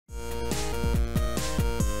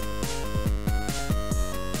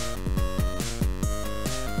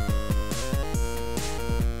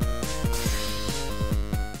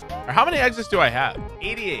Or how many exits do I have?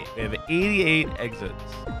 88. We have 88 exits.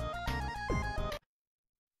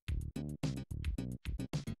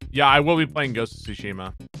 Yeah, I will be playing Ghost of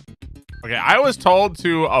Tsushima. Okay, I was told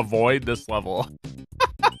to avoid this level.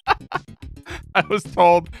 I was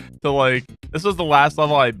told to, like, this was the last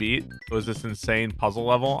level I beat. It was this insane puzzle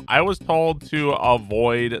level. I was told to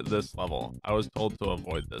avoid this level. I was told to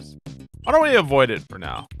avoid this. Why don't we avoid it for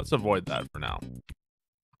now? Let's avoid that for now.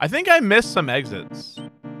 I think I missed some exits.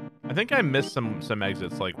 I think I missed some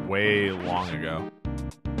exits, like, way long ago.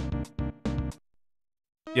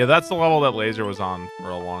 Yeah, that's the level that Laser was on for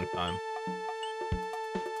a long time.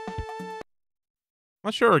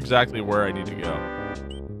 Not sure exactly where I need to go.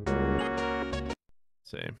 Let's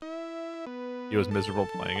see. He was miserable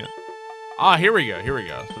playing it. Ah, here we go. Here we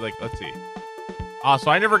go. So, like, let's see. Ah,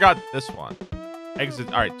 so I never got this one. Exit.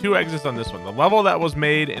 All right, 2 exits on this one. The level that was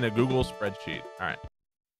made in a Google spreadsheet. All right.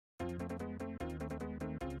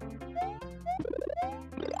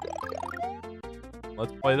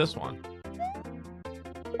 Let's play this one.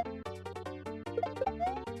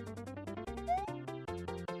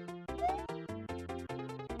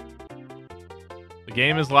 The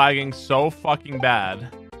game is lagging so fucking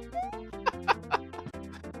bad.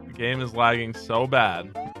 The game is lagging so bad.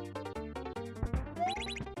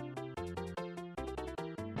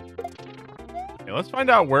 Okay, let's find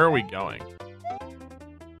out where are we going.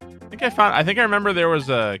 I think I remember there was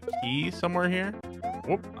a key somewhere here.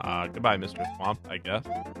 Whoop. Goodbye, Mr. Swamp, I guess.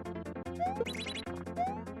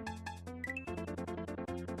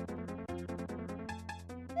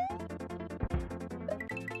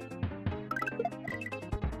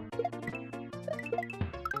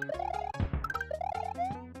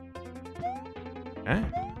 Okay.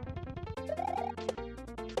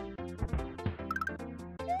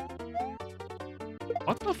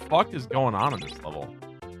 What the fuck is going on in this level?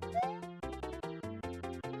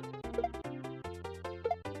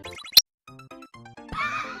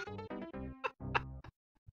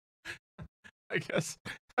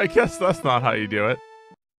 I guess that's not how you do it.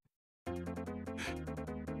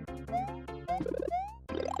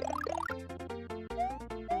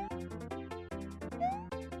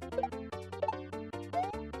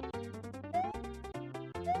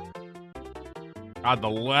 God, the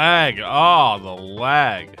lag. Oh, the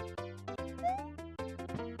lag.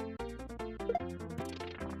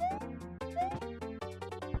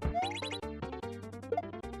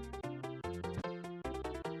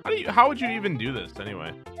 How would you even do this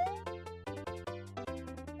anyway?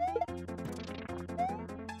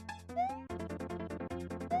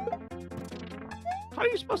 How are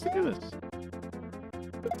you supposed to do this?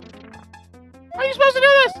 How are you supposed to do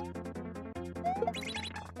this?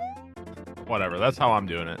 Whatever, that's how I'm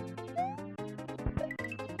doing it.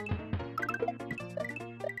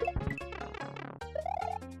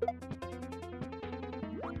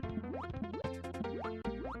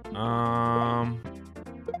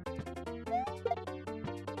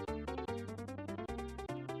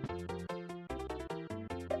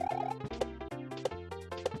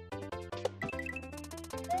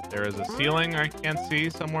 There is a ceiling I can't see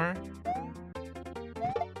somewhere.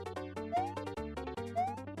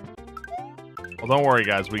 Well, don't worry,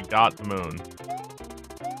 guys. We got the moon.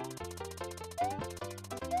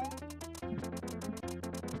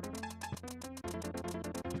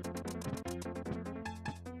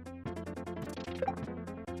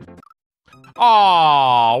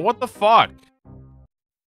 Aw, what the fuck?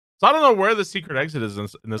 So I don't know where the secret exit is in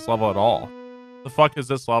this level at all. The fuck is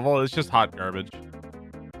this level? It's just hot garbage.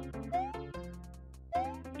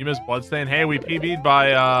 You missed Bloodstain. Hey, we PB'd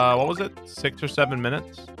by, what was it? 6 or 7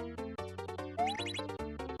 minutes?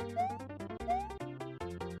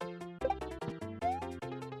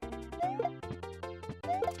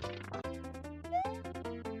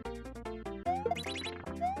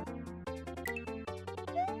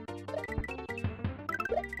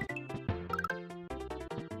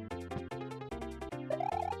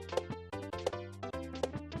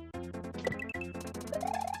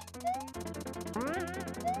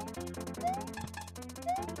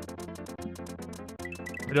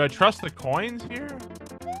 Or do I trust the coins here?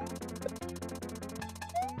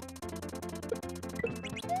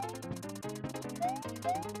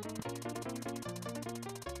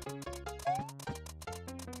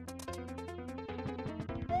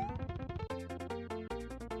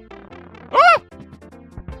 Ah!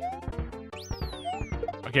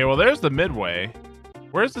 Okay, well, there's the midway.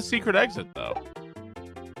 Where's the secret exit, though?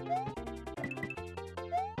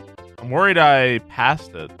 I'm worried I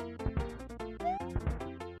passed it.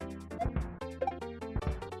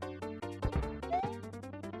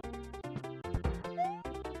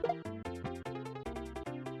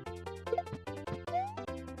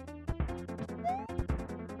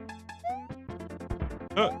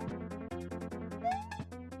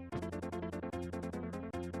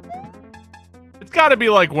 It's got to be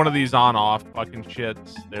like one of these on-off fucking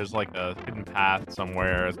shits. There's like a hidden path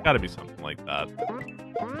somewhere. It's got to be something like that.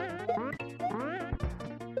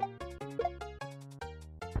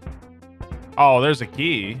 Oh, there's a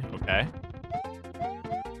key. Okay.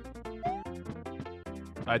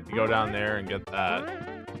 I had to go down there and get that.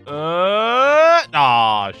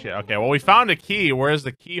 Oh, shit. Okay, well, we found a key. Where's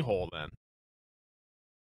the keyhole then?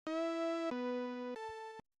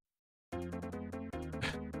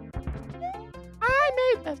 I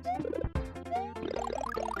made this.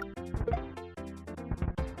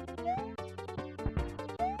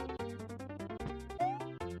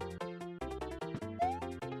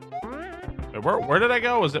 Wait, where did I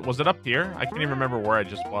go? Was it up here? I can't even remember where I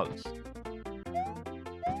just was.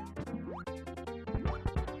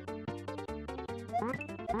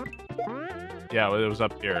 Yeah, it was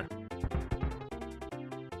up here.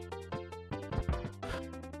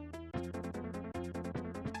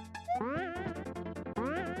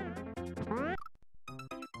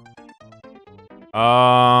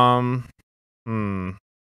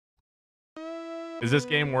 Is this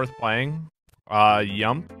game worth playing?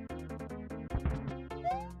 YUMP.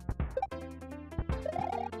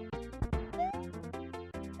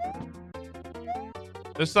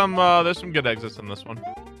 There's some good exits in this one.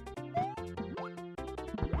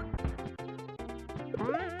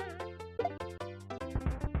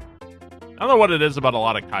 I don't know what it is about a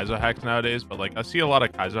lot of Kaizo hacks nowadays, but like I see a lot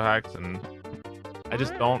of Kaizo hacks and I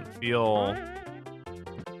just don't feel.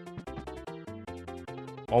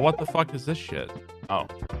 Well, what the fuck is this shit? Oh,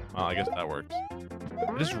 well, I guess that works.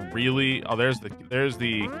 I just really. Oh, there's the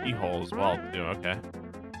keyhole as well too. Okay.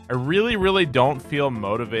 I really don't feel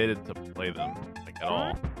motivated to play them like at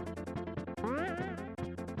all.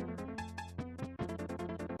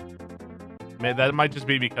 Man, that might just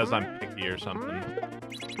be because I'm picky or something.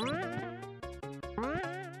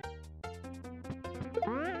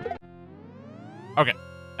 Okay,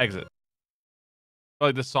 exit. I feel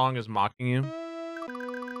like this song is mocking you.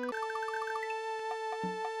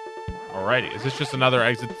 Alrighty, is this just another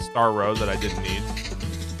exit to Star Road that I didn't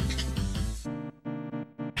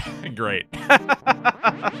need? Great.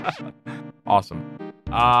 Awesome.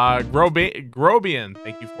 Grobian,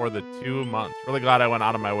 thank you for the 2 months. Really glad I went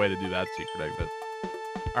out of my way to do that secret exit.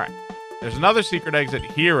 Alright. There's another secret exit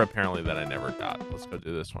here, apparently, that I never got. Let's go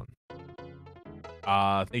do this one.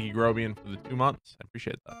 Thank you, Grobian, for the 2 months. I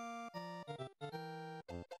appreciate that.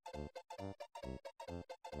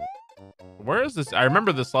 Where is this? I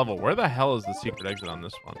remember this level. Where the hell is the secret exit on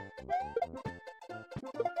this one?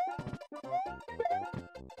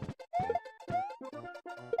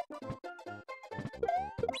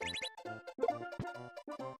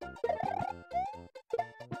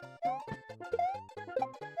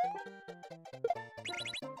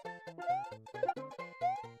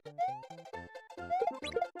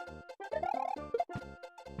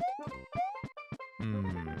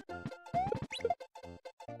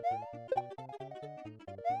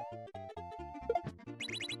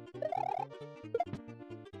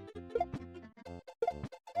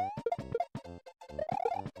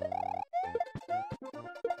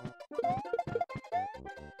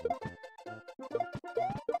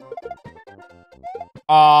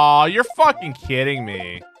 Aw, you're fucking kidding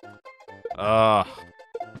me. Ugh.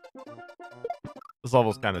 This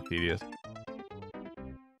level's kind of tedious.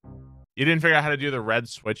 You didn't figure out how to do the red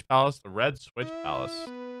switch palace? The red switch palace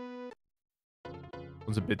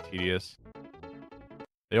was a bit tedious.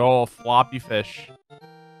 The old floppy fish.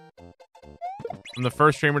 I'm the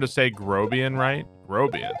first streamer to say Grobian, right?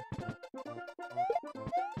 Grobian.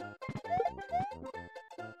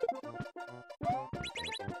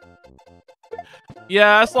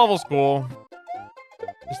 Yeah, this level's cool.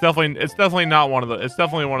 It's definitely not one of the. It's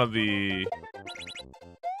definitely one of the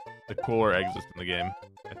cooler exits in the game,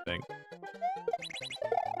 I think.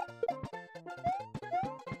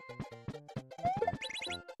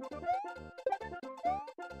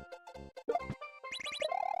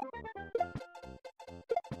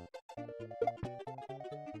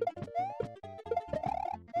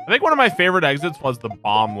 I think one of my favorite exits was the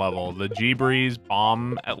bomb level, the G-Breeze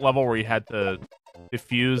bomb level where you had to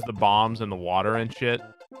defuse the bombs in the water and shit.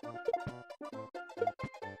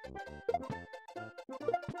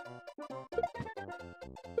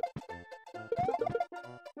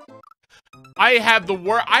 I have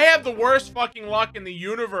the worst fucking luck in the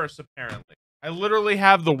universe, apparently. I literally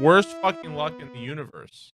have the worst fucking luck in the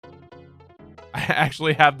universe. I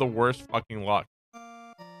actually have the worst fucking luck.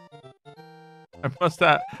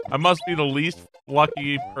 I must be the least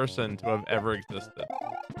lucky person to have ever existed.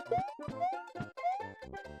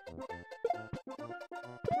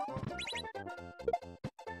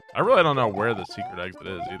 I really don't know where the secret exit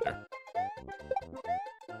is either.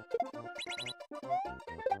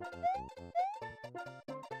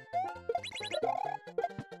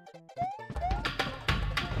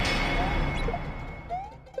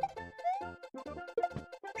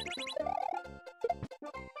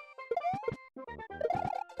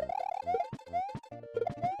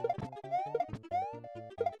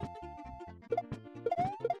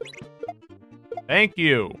 Thank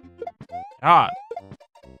you. God.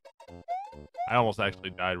 I almost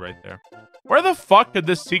actually died right there. Where the fuck could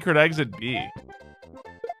this secret exit be?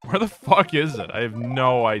 Where the fuck is it? I have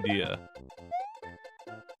no idea.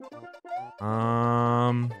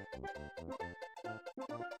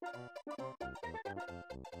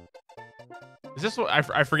 Is this what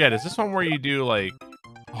I forget? Is this one where you do like?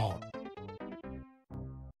 Oh.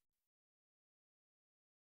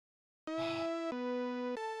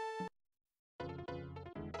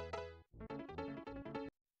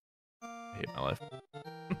 I hate my life.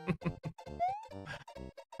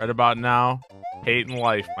 Right about now, hating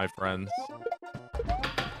life, my friends.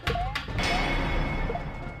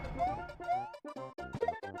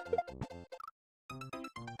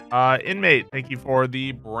 Inmate, thank you for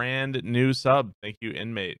the brand new sub. Thank you,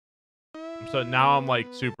 Inmate. So now I'm like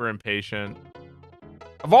super impatient.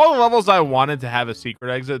 Of all the levels I wanted to have a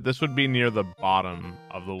secret exit, this would be near the bottom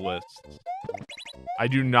of the list. I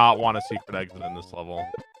do not want a secret exit in this level.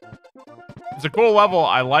 It's a cool level.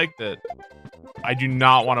 I liked it. I do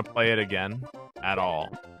not want to play it again at all.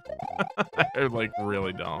 I like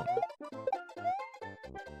really don't.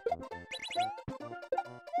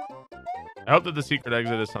 I hope that the secret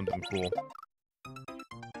exit is something cool.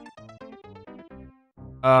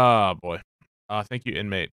 Oh, boy. Thank you,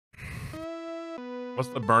 Inmate. What's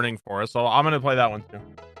the Burning Forest? So I'm going to play that one, too.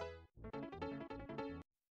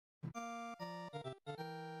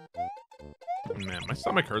 Man, my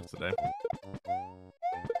stomach hurts today.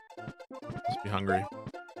 Must be hungry.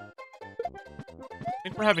 I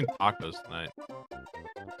think we're having tacos tonight.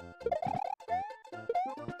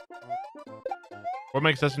 What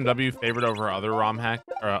makes S&W favorite over other ROM hack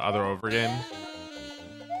or other over games?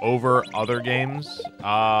 Over other games?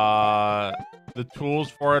 The tools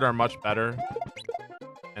for it are much better,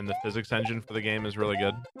 and the physics engine for the game is really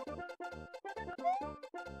good.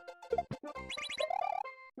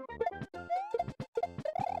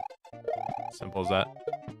 Simple as that.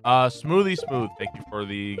 Smoothie Smooth, thank you for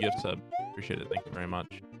the gift sub. Appreciate it. Thank you very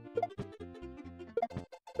much.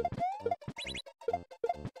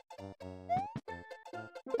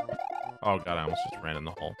 Oh god, I almost just ran in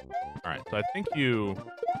the hole. Alright, so I think you...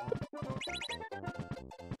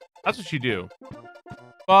 That's what you do.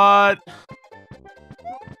 But...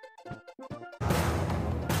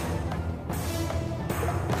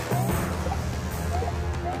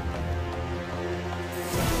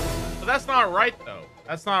 But that's not right, though.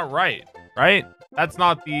 That's not right. Right? That's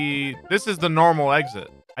not the... This is the normal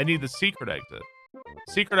exit. I need the secret exit.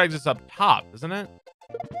 Secret exit's up top, isn't it?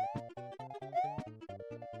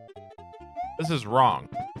 This is wrong.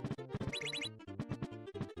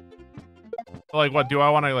 So, like, what? Do I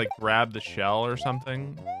want to, like, grab the shell or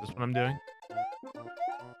something? Is this what I'm doing?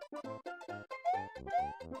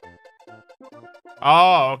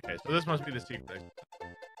 Oh, okay. So this must be the secret exit.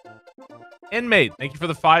 Inmate, thank you for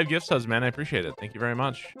the 5 gift subs, man. I appreciate it. Thank you very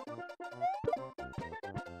much.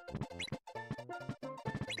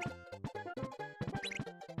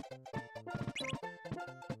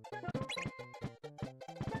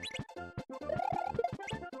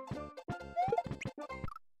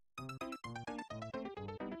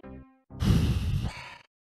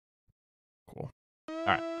 Cool. All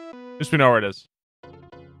right. Just we know where it is.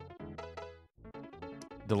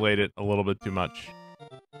 Delayed it a little bit too much.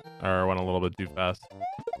 Or went a little bit too fast.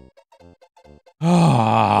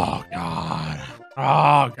 Oh, God.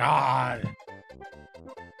 Oh, God.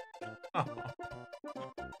 Oh.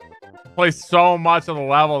 Play so much of the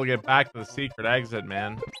level to get back to the secret exit,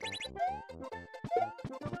 man.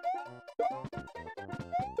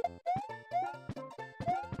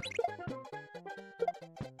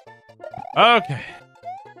 Okay.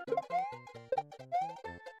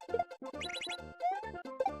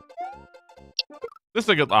 This is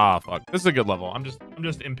a good fuck. This is a good level. I'm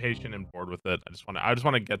just impatient and bored with it. I just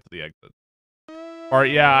want to get to the exit. Or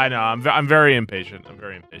yeah, I know. I'm very impatient. I'm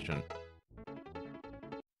very impatient.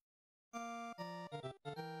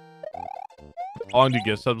 How long do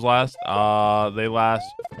gift subs last? They last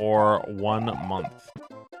for 1 month.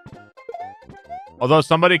 Although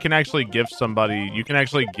somebody can actually gift somebody, you can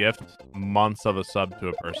actually gift months of a sub to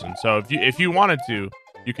a person. So if you wanted to,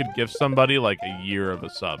 you could gift somebody like a year of a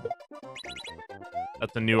sub.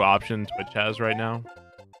 That's a new option Twitch has right now.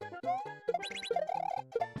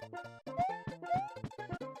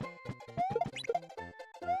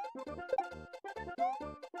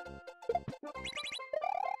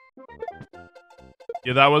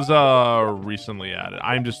 Yeah, that was recently added.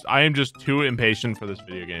 I am just too impatient for this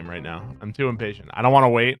video game right now. I'm too impatient. I don't want to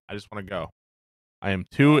wait. I just want to go. I am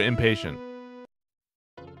too impatient.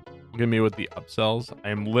 Look at me with the upsells.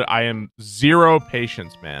 I am zero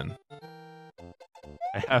patience, man.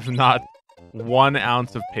 I have not 1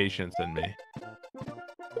 ounce of patience in me.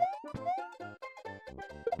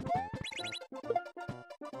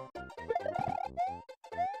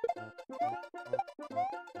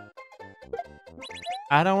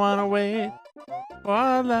 I don't want to wait for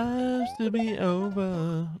our lives to be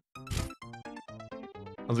over.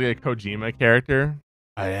 I was like a Kojima character.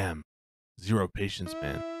 I am zero patience,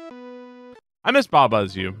 man. I miss Baba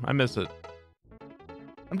as you. I miss it.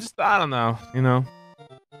 I don't know, you know.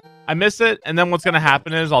 I miss it, and then what's gonna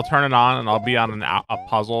happen is I'll turn it on and I'll be on a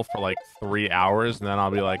puzzle for like 3 hours, and then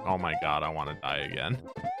I'll be like, oh my god, I want to die again.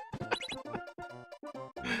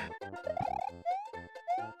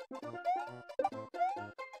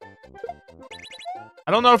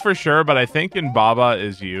 I don't know for sure, but I think in Baba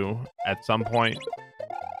Is You, at some point,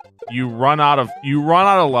 you run out of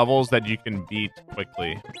levels that you can beat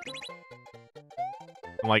quickly.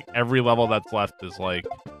 And like every level that's left is like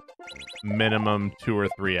minimum 2 or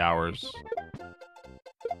 3 hours. I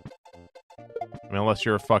mean, unless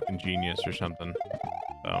you're a fucking genius or something.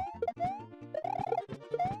 So.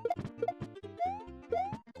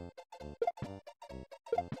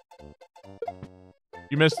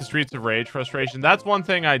 You miss the Streets of Rage frustration. That's one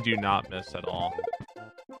thing I do not miss at all.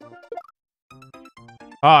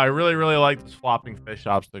 Oh, I really, really like this flopping fish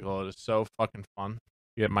obstacle. It is so fucking fun.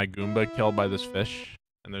 Get my Goomba killed by this fish,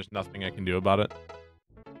 and there's nothing I can do about it.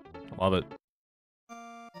 I love it.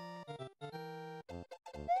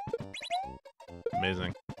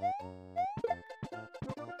 Amazing.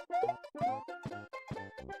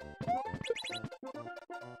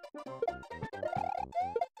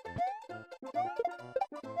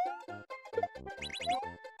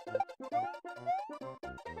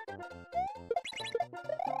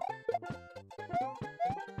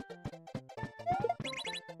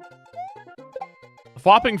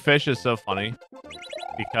 Flopping fish is so funny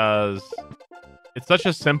because it's such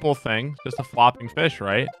a simple thing. Just a flopping fish,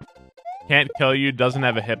 right? Can't kill you, doesn't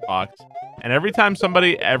have a hitbox. And every time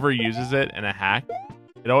somebody ever uses it in a hack,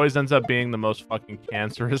 it always ends up being the most fucking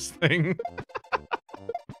cancerous thing.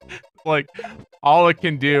 Like, all it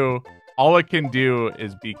can do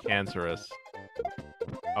is be cancerous.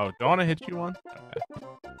 Oh, don't want to hit you one? Okay.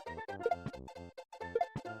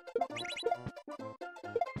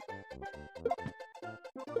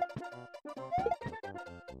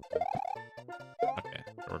 Okay,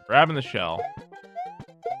 so we're grabbing the shell.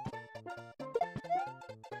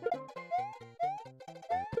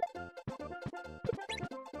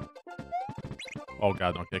 Oh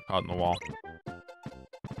god, don't get caught in the wall.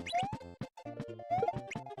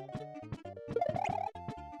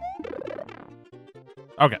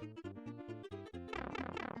 Okay.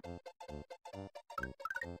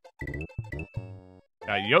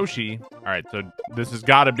 Got Yoshi. Alright, so this has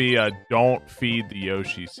got to be a don't feed the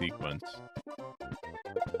Yoshi sequence.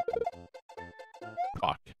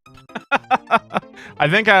 Fuck. I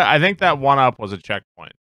think that one-up was a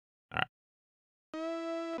checkpoint. Alright.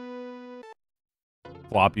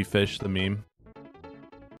 Floppy fish, the meme.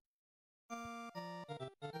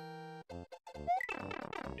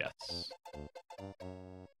 Yes.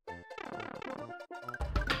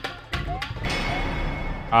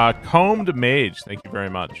 Combed Mage, thank you very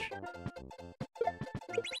much.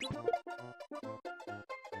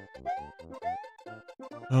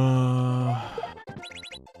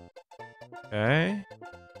 Okay.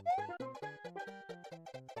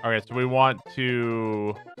 Okay, so we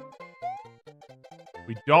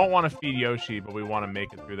don't want to feed Yoshi, but we want to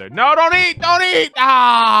make it through there. No, don't eat! Don't eat!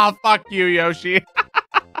 Ah, fuck you, Yoshi.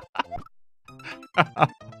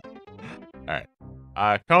 Alright.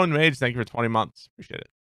 Cone Mage, thank you for 20 months. Appreciate it.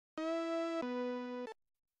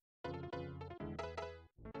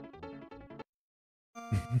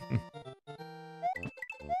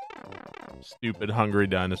 Stupid hungry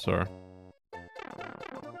dinosaur.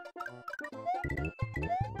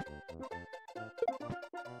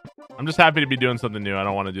 I'm just happy to be doing something new. I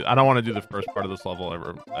don't want to do the first part of this level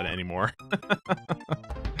ever anymore.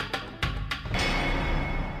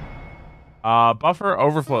 Buffer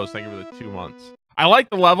overflows. Thank you for the 2 months. I like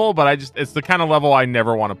the level, but it's the kind of level I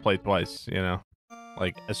never want to play twice, you know?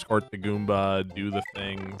 Like, escort the Goomba, do the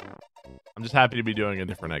thing. I'm just happy to be doing a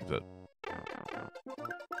different exit.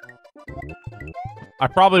 I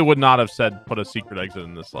probably would not have said put a secret exit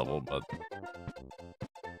in this level, but...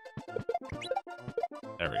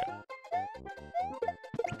 There we go.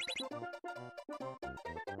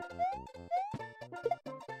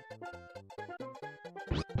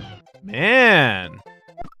 man.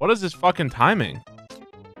 What is this fucking timing?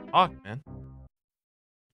 Fuck, man.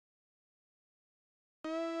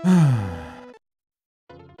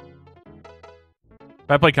 If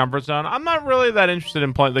I play Comfort Zone, I'm not really that interested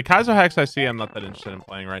in playing. The Kaizo Hex I see, I'm not that interested in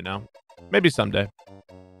playing right now. Maybe someday.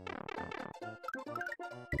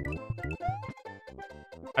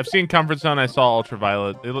 I've seen Comfort Zone. I saw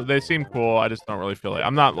Ultraviolet. They seem cool. I just don't really feel like...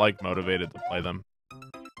 I'm not, like, motivated to play them.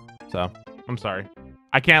 So, I'm sorry.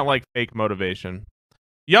 I can't, like, fake motivation.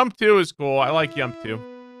 YUMP 2 is cool. I like YUMP 2.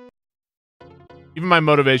 Even my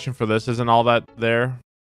motivation for this isn't all that there.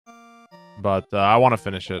 But I want to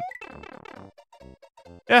finish it.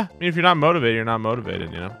 Yeah, I mean, if you're not motivated, you're not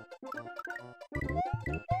motivated, you know?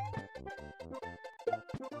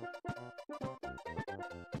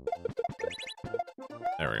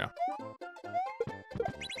 There we go.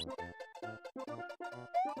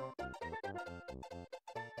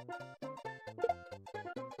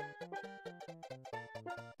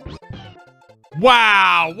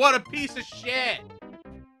 Wow, what a piece of shit.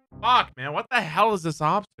 Fuck, man, what the hell is this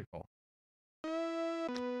obstacle?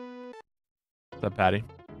 What's up, Patty?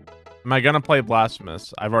 Am I gonna play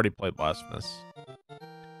Blasphemous? I've already played Blasphemous.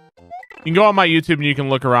 You can go on my YouTube and you can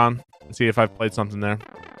look around and see if I've played something there.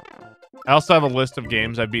 I also have a list of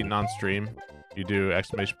games I've beaten on stream. You do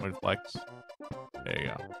exclamation point flex. There you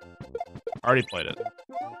go. Already played it.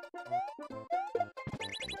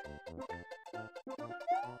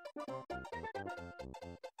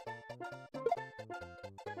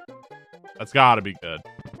 That's gotta be good.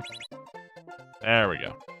 There we go.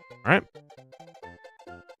 All right.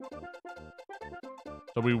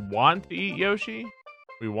 So we want to eat Yoshi?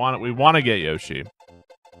 We want to get Yoshi.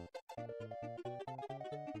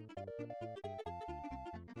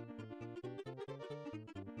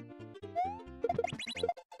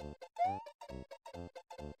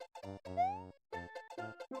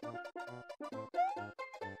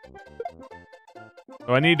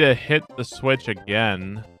 So I need to hit the switch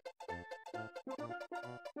again.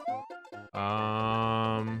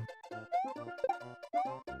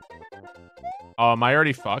 Oh, am I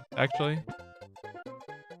already fucked, actually?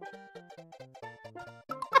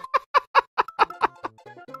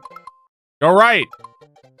 Go right.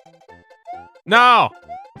 No.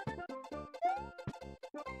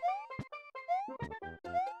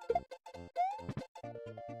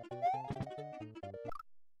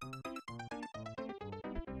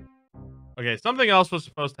 Okay, something else was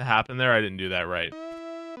supposed to happen there. I didn't do that right.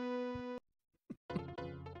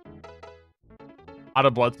 How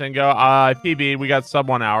did Bloodstain go? PB, we got sub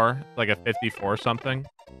 1 hour. It's like a 54 something.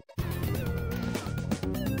 I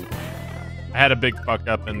had a big fuck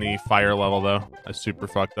up in the fire level, though. I super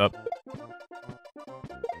fucked up.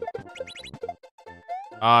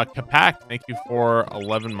 Kapak, thank you for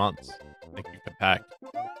 11 months. Thank you, Kapak.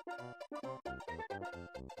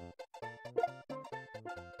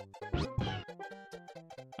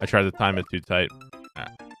 I tried to time it too tight.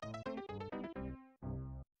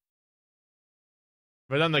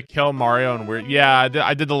 But then the kill Mario and weird. Yeah,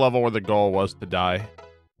 I did the level where the goal was to die.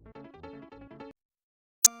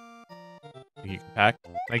 Thank you, Pack.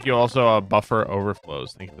 Thank you also, Buffer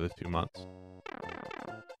Overflows. Thank you for the 2 months.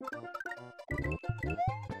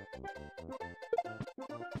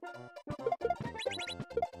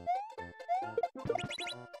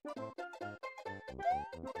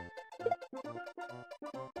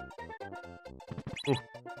 Ooh,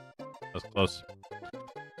 that was close.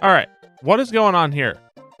 All right. What is going on here?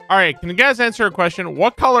 All right, can you guys answer a question?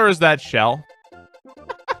 What color is that shell?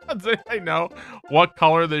 Does anybody know what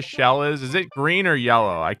color this shell is? Is it green or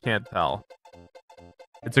yellow? I can't tell.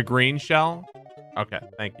 It's a green shell? Okay,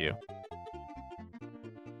 thank you.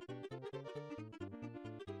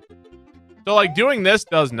 So, like, doing this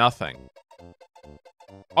does nothing.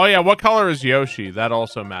 Oh, yeah, what color is Yoshi? That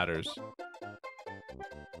also matters.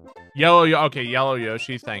 Yellow, okay, yellow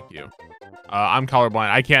Yoshi, thank you. I'm colorblind.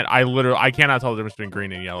 I cannot tell the difference between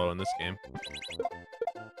green and yellow in this game.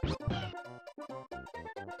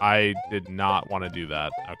 I did not want to do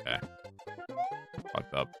that. Okay.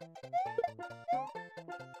 Fucked up.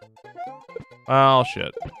 Well,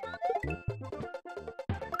 shit.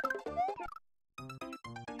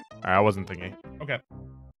 Alright, I wasn't thinking. Okay.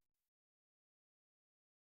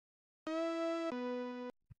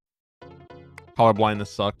 Colorblindness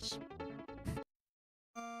sucks.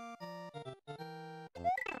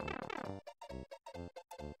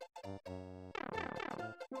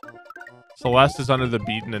 Celeste is under the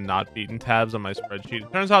beaten and not beaten tabs on my spreadsheet.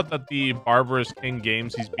 It turns out that the Barbarous King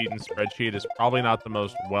Games he's beaten spreadsheet is probably not the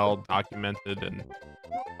most well-documented and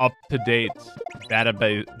up-to-date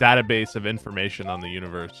database of information on the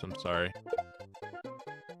universe. I'm sorry.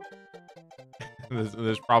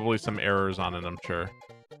 There's probably some errors on it, I'm sure.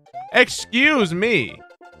 Excuse me.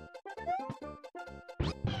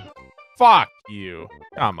 Fuck you.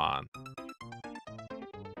 Come on.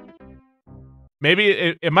 Maybe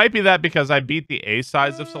it might be that because I beat the A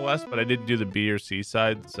sides of Celeste, but I didn't do the B or C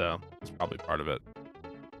side, so that's probably part of it.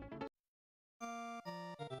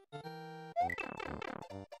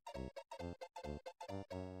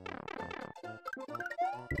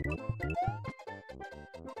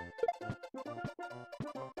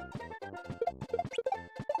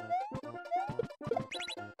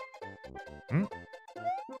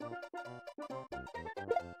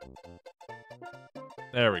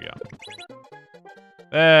 There we go.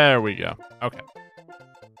 There we go. Okay.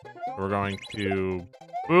 We're going to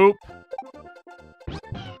boop.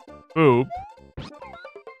 Boop.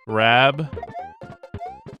 Grab.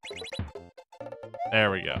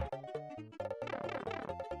 There we go.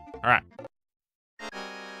 All right.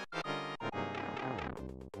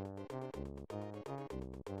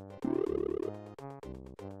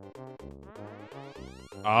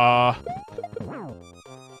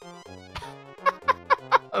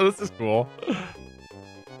 Oh, this is cool.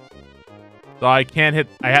 So I can't hit.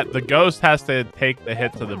 The ghost has to take the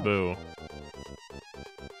hit to the boo.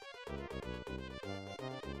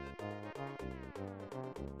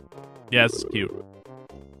 Yeah, it's cute.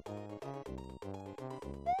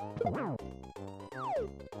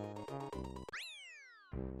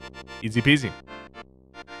 Easy peasy.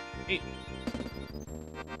 Hey.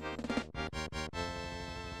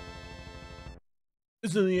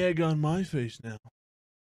 Isn't the egg on my face now?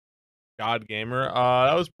 God Gamer.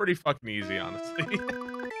 That was pretty fucking easy, honestly.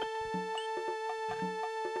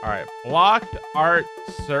 All right, blocked art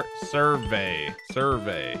survey.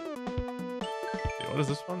 Survey. What is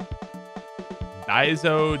this one?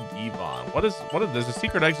 Daiso Devon. What is? There's a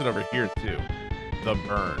secret exit over here too. The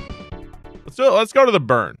burn. Let's go to the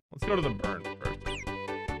burn. Let's go to the burn first.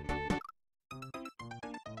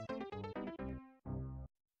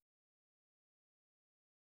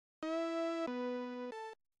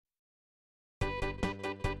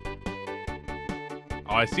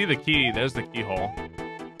 Oh, I see the key. There's the keyhole.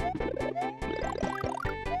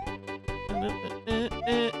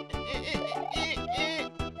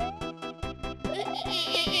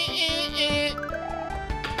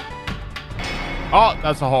 Oh,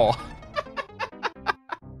 that's a hole.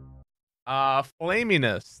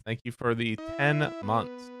 Flaminess. Thank you for the 10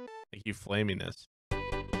 months. Thank you, Flaminess.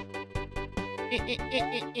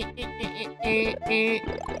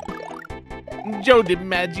 Joe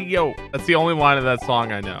DiMaggio. That's the only line of that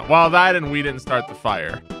song I know. Well, that and We Didn't Start the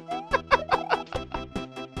Fire.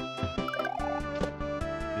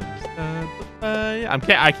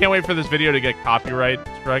 I can't wait for this video to get copyright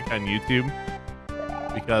strike on YouTube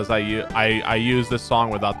because I use this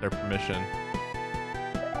song without their permission.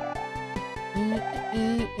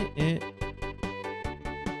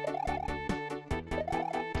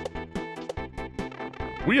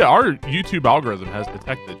 Our YouTube algorithm has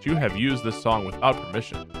detected that you have used this song without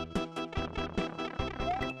permission.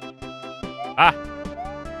 Ah.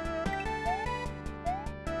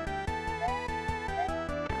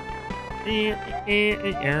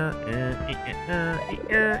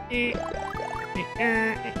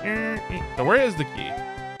 So where is the key?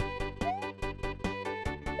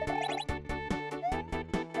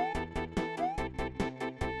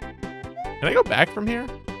 Can I go back from here?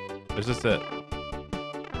 Or is this it?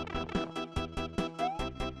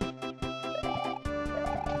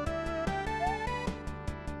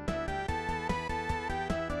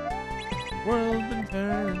 World been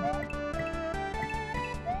turned.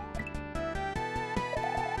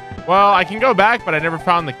 Well, I can go back, but I never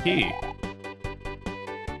found the key.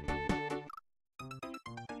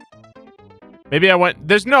 Maybe I went...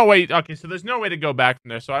 There's no way... Okay, so there's no way to go back from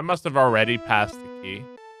there, so I must have already passed the key.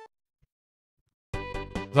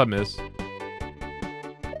 What's up, miss?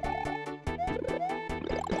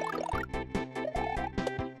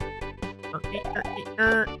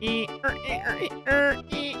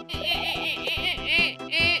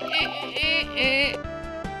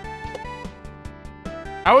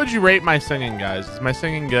 How would you rate my singing, guys? Is my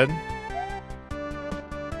singing good?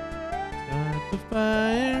 Start the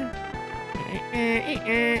fire.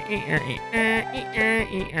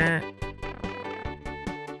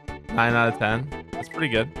 9 out of 10. That's pretty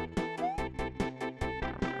good.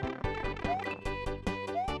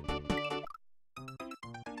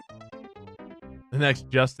 The next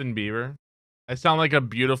Justin Bieber. I sound like a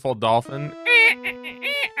beautiful dolphin.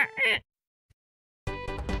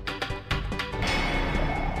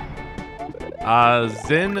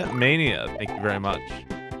 Zen Mania, thank you very much.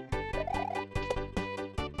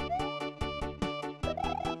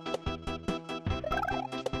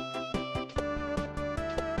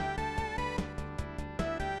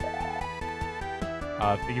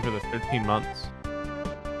 Thank you for the 13 months.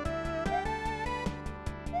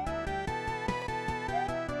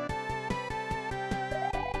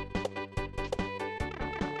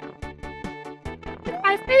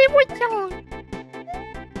 My favorite song.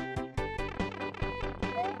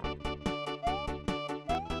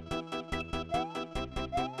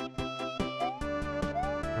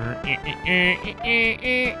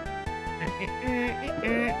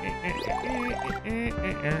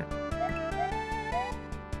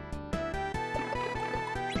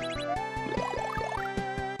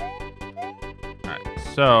 Alright,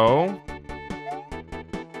 so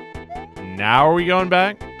now are we going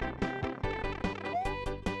back?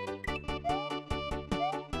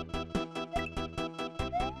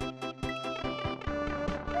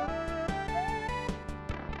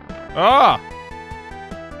 Ah!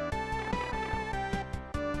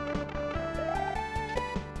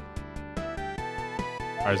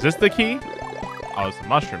 Alright, is this the key? Oh, it's the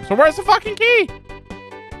mushroom. So where's the fucking key?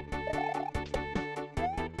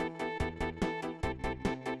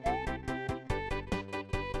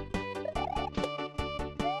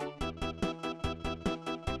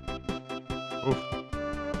 Oof.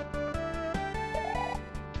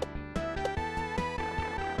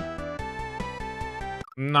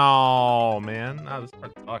 No, man. No, this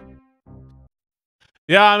part sucks.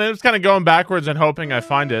 Yeah, I mean, I'm just kind of going backwards and hoping I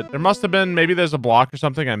find it. There must have been, maybe there's a block or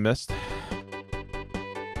something I missed.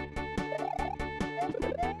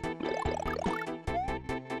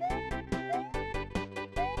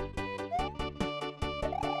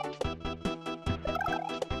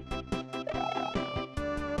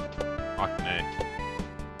 Fucking A.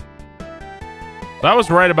 So I was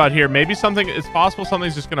right about here. Maybe something, it's possible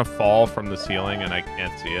something's just going to fall from the ceiling and I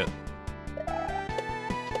can't see it.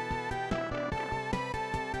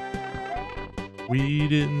 We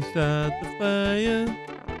didn't start the fire.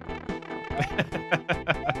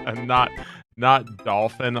 not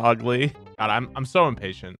dolphin ugly. God, I'm so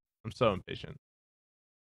impatient. I'm so impatient.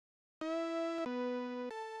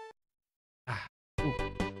 Ooh,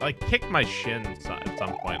 I like kicked my shin at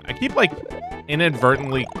some point. I keep like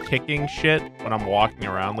inadvertently kicking shit when I'm walking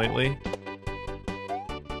around lately.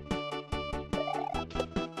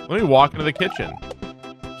 Let me walk into the kitchen.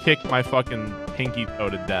 Kick my fucking pinky toe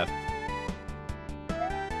to death.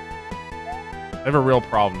 I have a real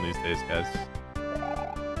problem these days, guys.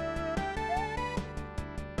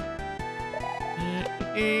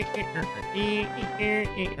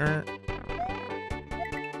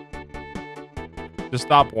 Just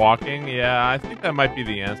stop walking? Yeah, I think that might be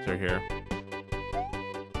the answer here.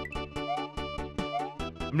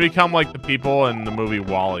 I'm gonna become like the people in the movie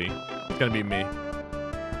WALL-E. It's gonna be me.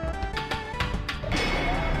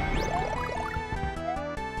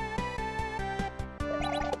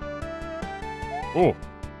 Ooh.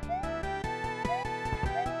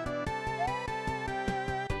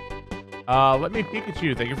 Let me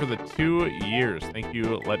Pikachu. Thank you for the 2 years. Thank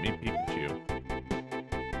you, Let Me Pikachu.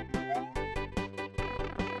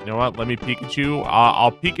 You know what? Let me Pikachu.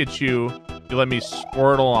 I'll Pikachu. You let me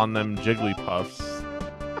Squirtle on them Jigglypuffs.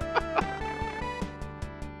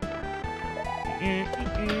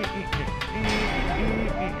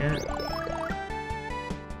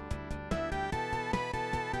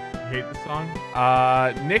 Hate the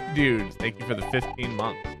song? Nick Dudes, thank you for the 15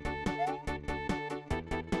 months.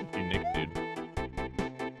 Thank you, Nick Dude.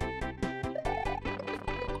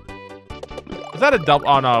 Is that a double?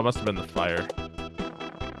 Oh no, it must have been the fire.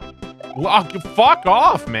 Well, fuck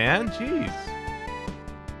off, man. Jeez.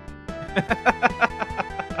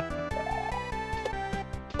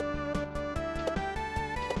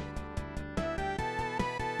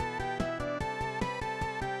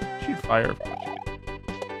 Shoot fire.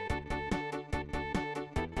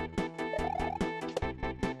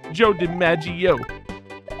 Joe DiMaggio.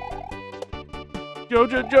 Joe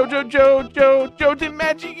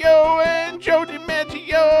DiMaggio and Joe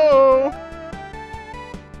DiMaggio.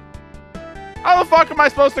 How the fuck am I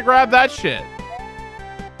supposed to grab that shit?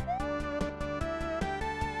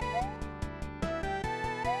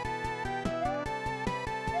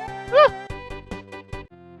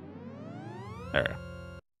 There.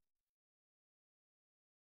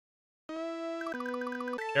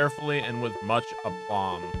 Carefully and with much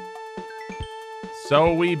aplomb.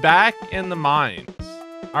 So we back in the mines.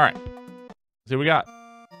 All right. Let's see what we got.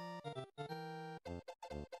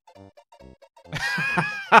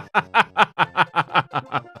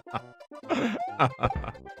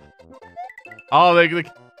 Oh, it's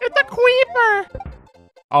a creeper.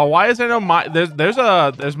 Oh, why is there no there's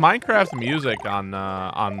Minecraft music on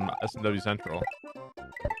SMW Central.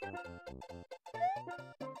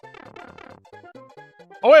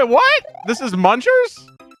 Oh wait, what? This is Munchers?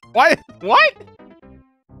 Why? What?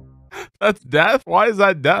 That's death? Why is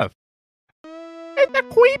that death? It's a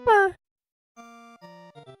creeper.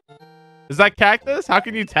 Is that cactus? How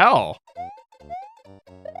can you tell?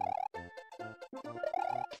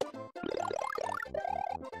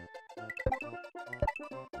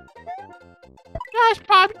 Gosh,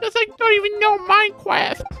 Bob, because I don't even know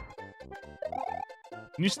Minecraft.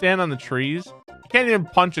 Can you stand on the trees? You can't even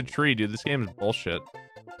punch a tree, dude. This game is bullshit.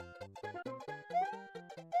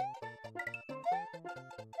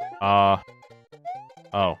 Oh.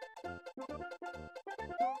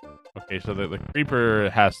 Okay, so the creeper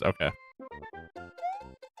has to, okay.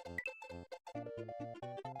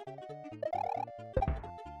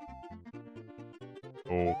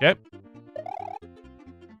 Okay.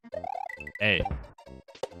 Hey.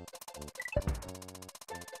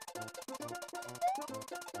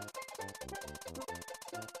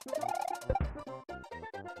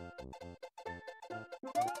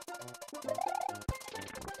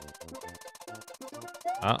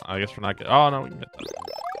 I guess we're not good. Oh, no, we can get that.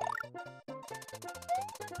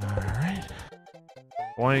 Alright.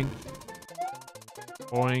 Boink.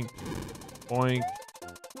 Boink. Boink.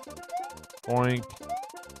 Boink.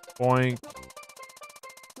 Boink.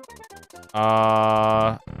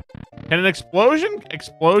 Can an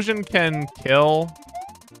explosion can kill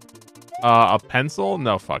a pencil?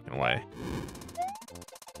 No fucking way.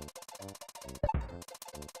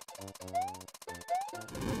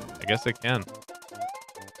 I guess it can.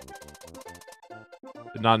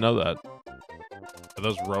 Did not know that. Are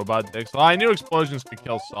those robot dicks? Well, I knew explosions could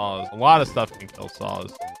kill saws. A lot of stuff can kill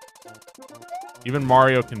saws. Even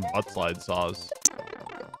Mario can butt slide saws.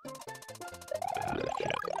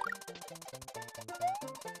 Shit.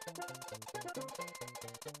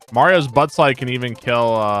 Mario's butt slide can even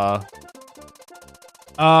kill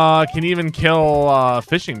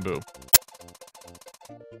fishing boo.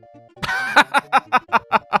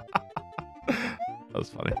 That was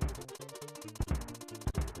funny.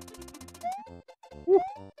 Woo.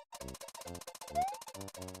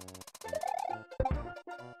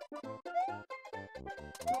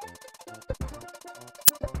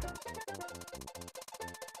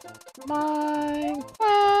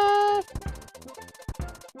 Minecraft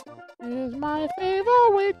is my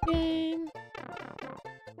favorite game.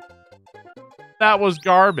 That was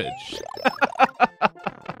garbage.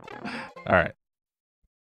 All right.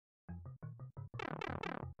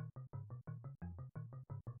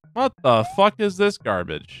 What the fuck is this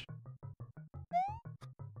garbage?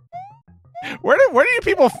 Where do you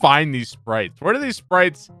people find these sprites? Where do these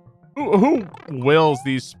sprites? Who wills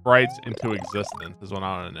these sprites into existence? Is what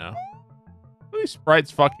I want to know. Where do these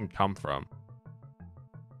sprites fucking come from?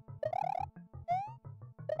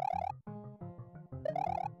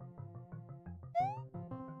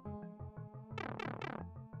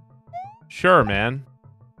 Sure, man.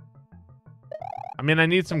 I mean, I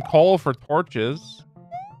need some coal for torches.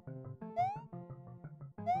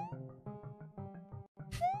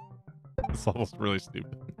 This level's really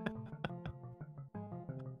stupid.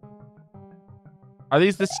 Are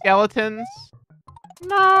these the skeletons?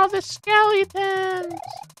 No, the skeletons.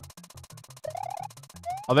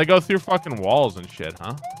 Oh, they go through fucking walls and shit,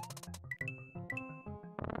 huh?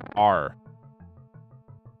 R.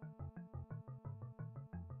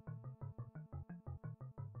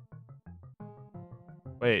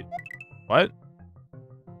 Wait, what?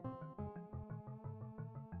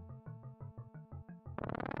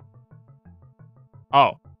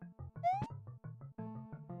 Oh.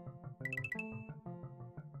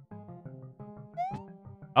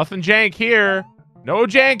 Nothing jank here. No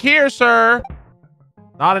jank here, sir.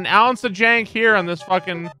 Not an ounce of jank here on this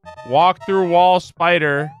fucking walk through wall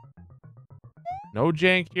spider. No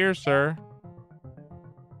jank here, sir.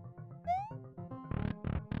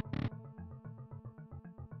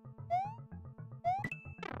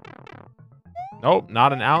 Nope,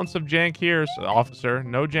 not an ounce of jank here, officer.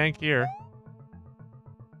 No jank here.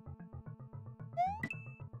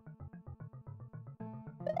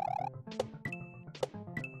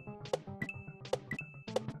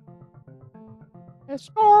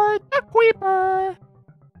 Escort the creeper.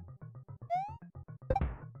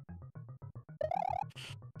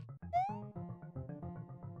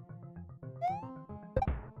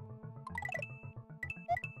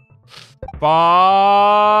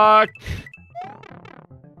 Fuck.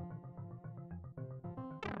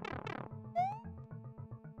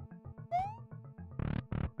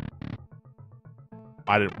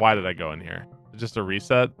 Why did I go in here? Just a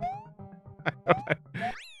reset?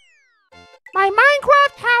 My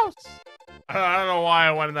Minecraft house. I don't know why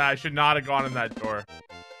I went in that. I should not have gone in that door.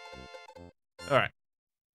 All right.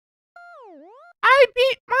 I I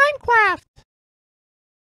beat Minecraft.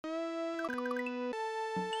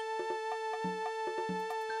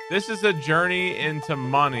 This is a journey into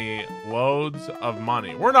money, loads of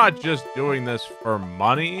money. We're not just doing this for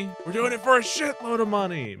money. We're doing it for a shitload of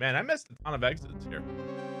money. Man, I missed a ton of exits here.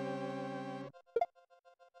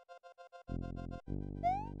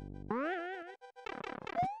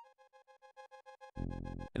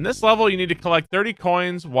 In this level, you need to collect 30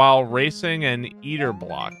 coins while racing an eater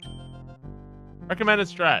block. Recommended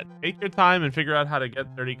strat. Take your time and figure out how to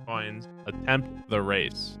get 30 coins. Attempt the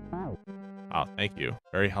race. Oh, thank you.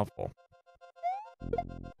 Very helpful.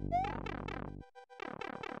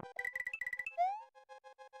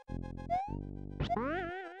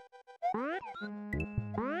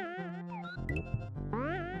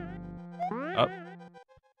 Oh.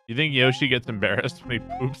 You think Yoshi gets embarrassed when he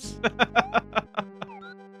poops?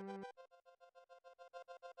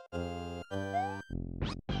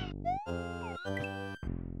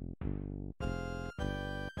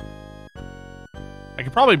 I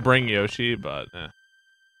could probably bring Yoshi, but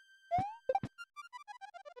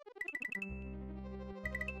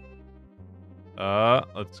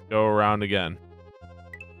let's go around again.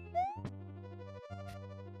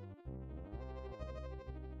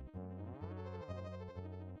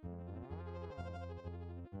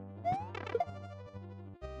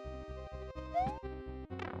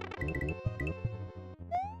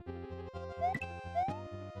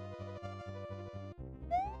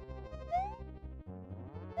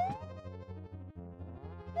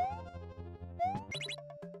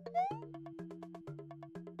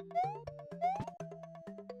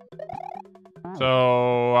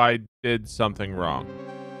 So I did something wrong.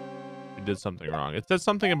 I did something wrong. It said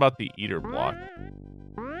something about the eater block.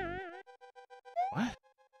 What?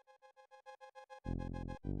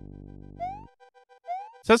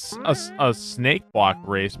 It says a snake block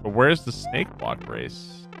race, but where's the snake block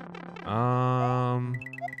race?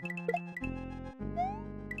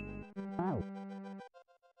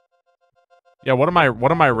 Yeah, what am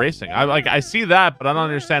I racing? I see that, but I don't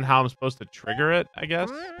understand how I'm supposed to trigger it, I guess.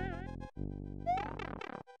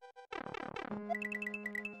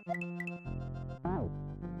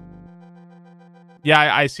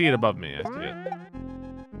 Yeah, I see it above me. I see it.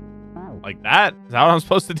 Like that? Is that what I'm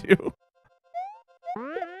supposed to do?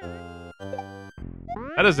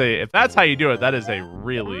 That is if that's how you do it, that is a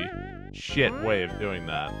really shit way of doing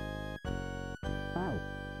that.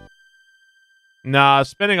 Nah,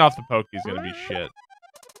 spinning off the pokey is gonna be shit.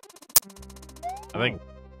 I think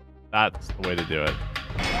that's the way to do it.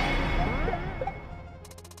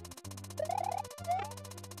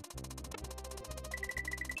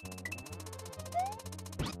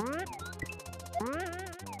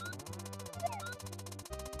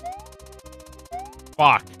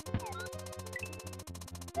 Fuck.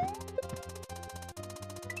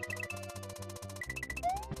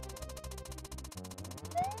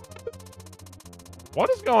 What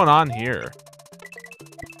is going on here?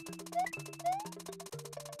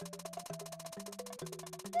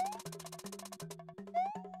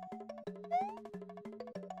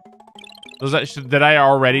 Did I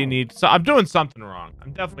already need... So I'm doing something wrong.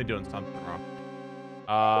 I'm definitely doing something wrong.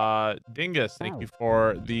 Dingus, thank you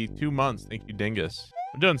for the 2 months. Thank you, Dingus.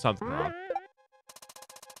 I'm doing something wrong.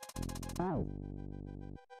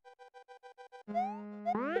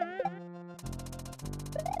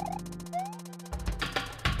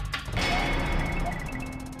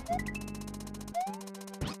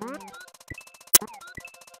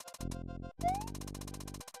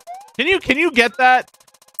 Can you get that?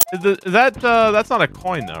 That's not a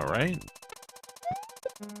coin though, right?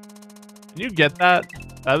 Can you get that?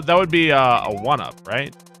 That would be a 1-up,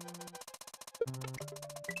 right?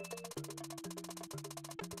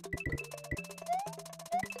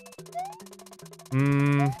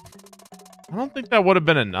 I don't think that would have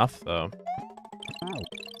been enough though.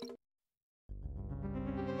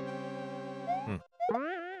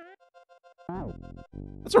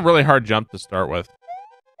 That's a really hard jump to start with.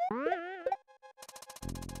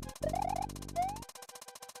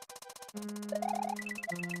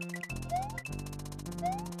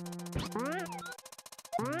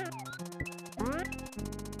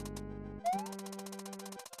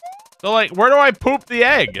 So, like, where do I poop the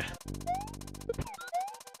egg?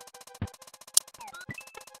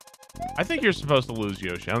 I think you're supposed to lose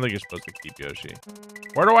Yoshi. I don't think you're supposed to keep Yoshi.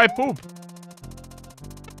 Where do I poop?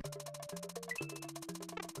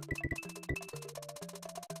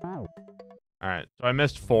 Alright, so I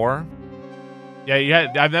missed 4.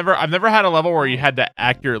 Yeah, I've never had a level where you had to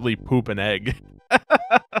accurately poop an egg. I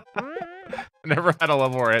never had a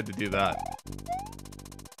level where I had to do that.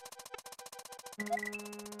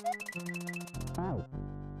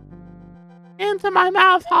 into my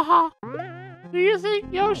mouth, haha. Do you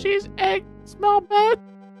think Yoshi's egg smell bad?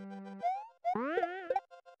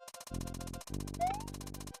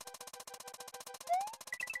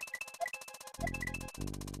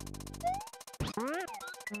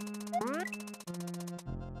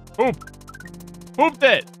 Poop. Pooped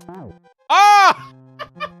it. Ah!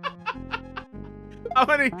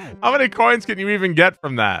 How many coins can you even get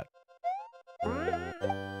from that?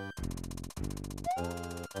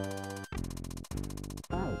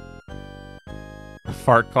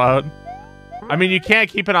 Fart cloud. I mean, you can't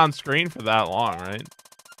keep it on screen for that long, right?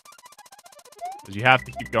 Because you have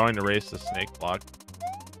to keep going to race the snake block.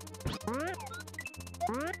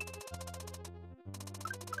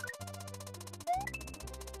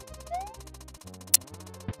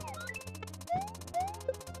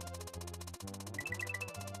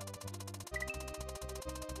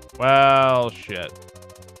 Well, shit.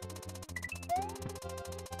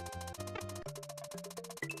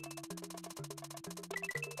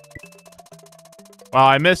 Well,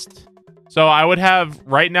 I missed. So I would have,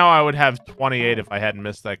 right now I would have 28 if I hadn't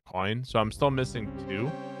missed that coin. So I'm still missing 2.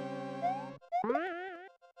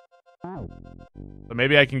 So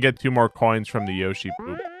maybe I can get 2 more coins from the Yoshi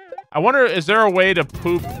poop. I wonder, is there a way to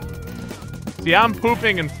poop? See, I'm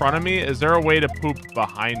pooping in front of me. Is there a way to poop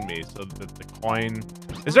behind me so that the coin...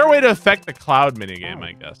 Is there a way to affect the cloud minigame,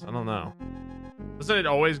 I guess? I don't know. Doesn't it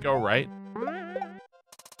always go right?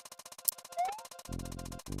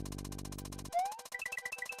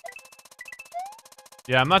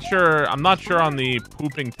 Yeah, I'm not sure on the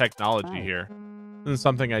pooping technology here. This isn't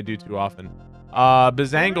something I do too often.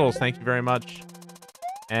 Bizangles, thank you very much.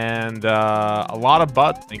 And a lot of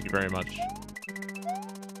butt, thank you very much.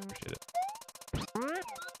 Appreciate it.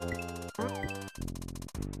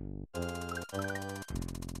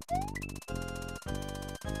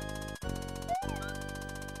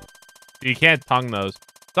 You can't tongue those.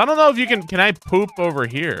 So I don't know if you can I poop over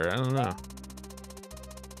here? I don't know.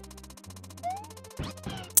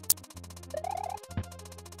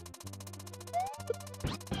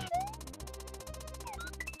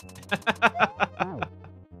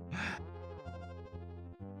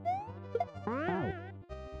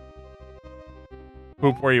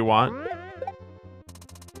 Poop where you want.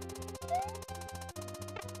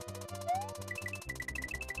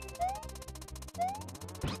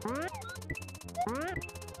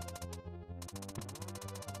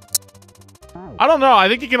 I don't know. I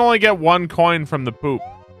think you can only get 1 coin from the poop.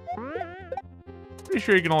 Pretty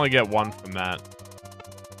sure you can only get 1 from that.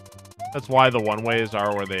 That's why the one-ways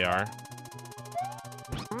are where they are.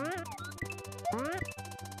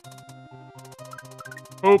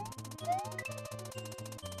 Poop.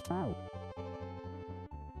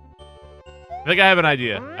 I think I have an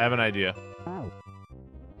idea.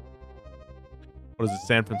 What is it,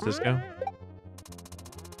 San Francisco?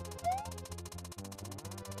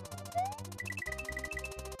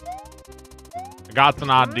 I got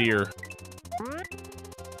an idea.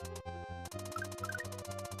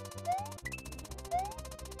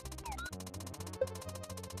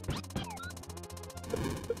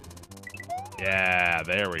 Yeah,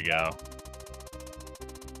 there we go.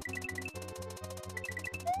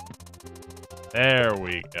 There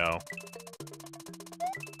we go.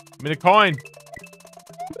 Give me the coin.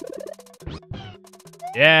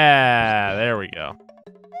 Yeah, there we go.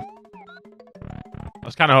 I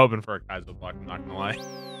was kind of hoping for a Kaizo block, I'm not gonna lie.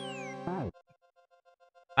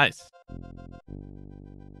 Nice.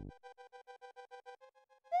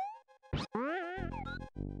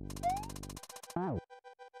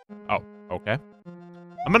 Oh, okay.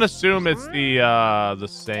 I'm gonna assume it's the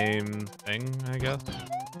same thing, I guess.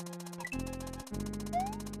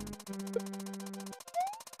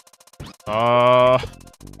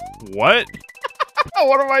 What?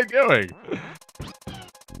 What am I doing?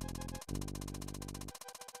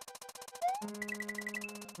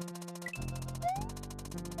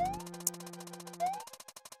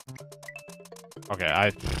 Okay,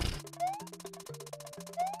 I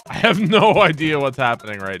have no idea what's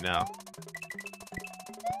happening right now.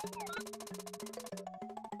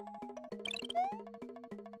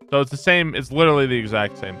 So it's the same, it's literally the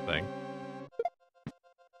exact same thing.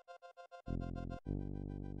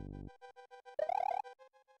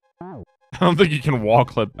 I don't think you can wall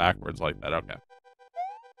clip backwards like that. Okay.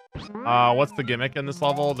 What's the gimmick in this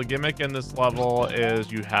level? The gimmick in this level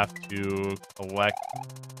is you have to collect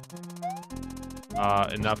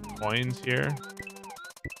enough coins here.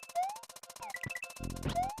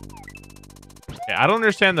 Okay, I don't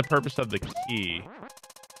understand the purpose of the key.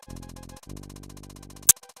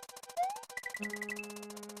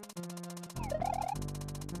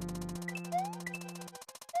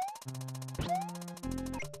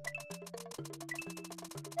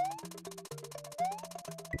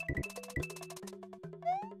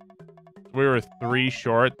 We were 3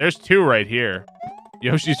 short. There's 2 right here.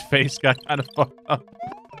 Yoshi's face got kind of fucked up.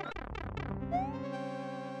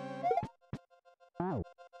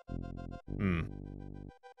 Hmm.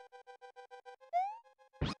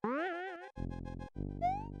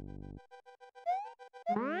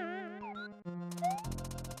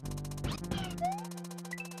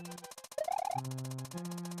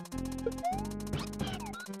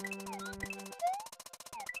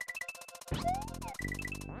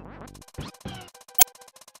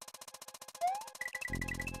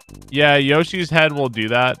 Yeah, Yoshi's head will do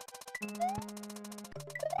that.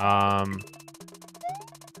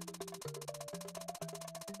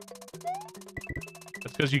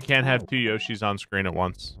 That's because you can't have 2 Yoshis on screen at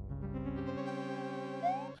once.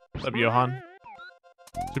 What's up, Johan?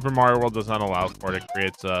 Super Mario World does not allow for it. It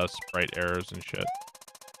creates sprite errors and shit.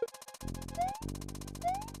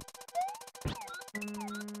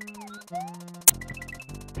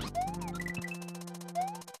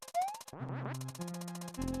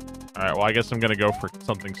 Alright, well, I guess I'm gonna go for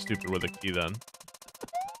something stupid with a key then.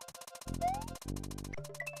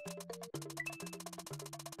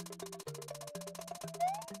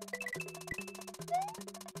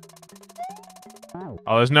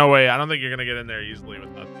 Oh, there's no way. I don't think you're gonna get in there easily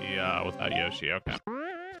without the without Yoshi. Okay.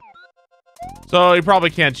 So you probably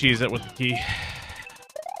can't cheese it with the key.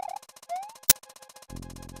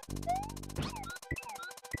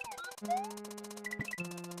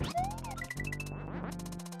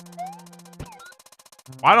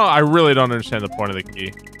 I really don't understand the point of the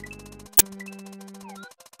key.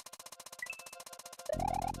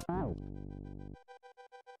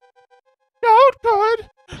 Toad could.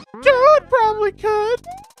 Toad probably could.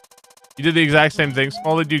 You did the exact same thing,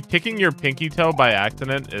 Smalley. Dude, kicking your pinky toe by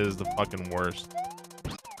accident is the fucking worst.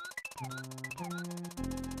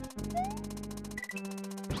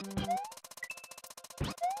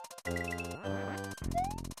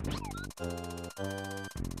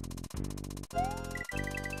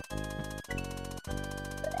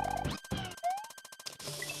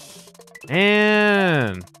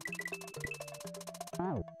 Man.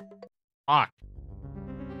 Fuck.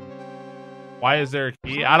 Why is there a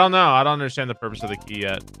key? I don't know. I don't understand the purpose of the key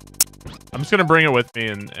yet. I'm just gonna bring it with me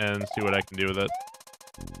and see what I can do with it.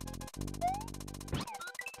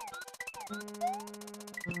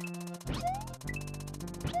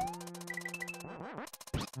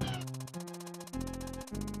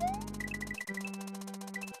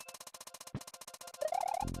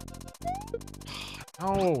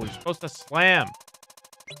 No, you're supposed to slam.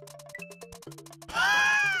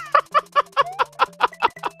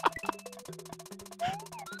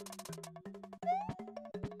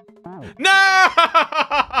 No!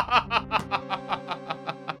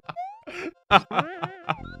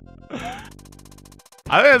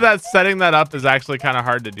 I think that setting that up is actually kind of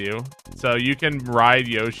hard to do. So you can ride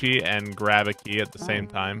Yoshi and grab a key at the same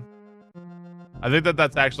time. I think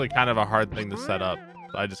that's actually kind of a hard thing to set up.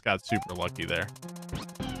 So I just got super lucky there.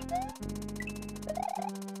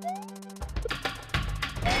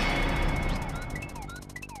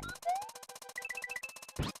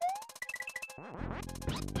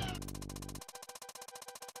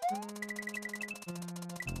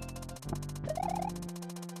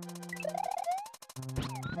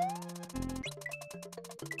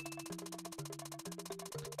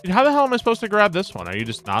 Dude, how the hell am I supposed to grab this one? Are you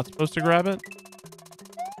just not supposed to grab it?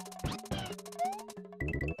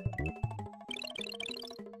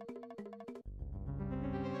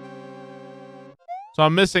 So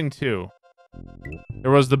I'm missing 2. There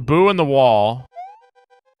was the boo in the wall.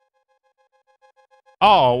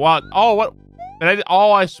 Oh, what? Oh, what?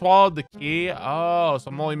 I swallowed the key. Oh, so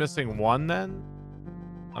I'm only missing 1 then?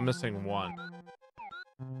 I'm missing 1.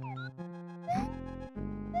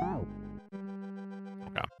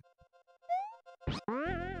 Okay.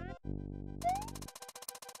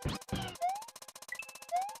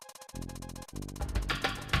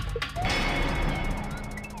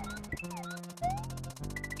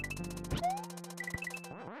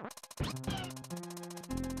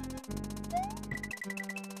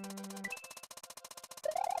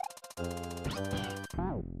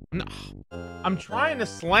 No, I'm trying to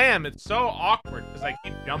slam. It's so awkward because I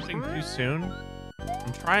keep jumping too soon.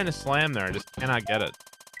 I'm trying to slam there. I just cannot get it.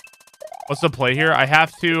 What's the play here? I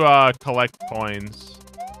have to collect coins.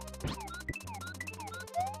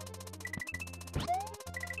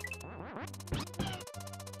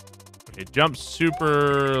 Okay, jump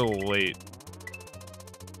super late.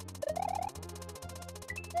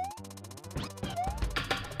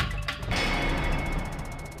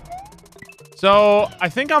 So, I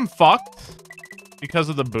think I'm fucked because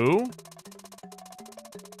of the boo.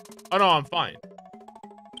 Oh, no, I'm fine.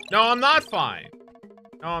 No, I'm not fine.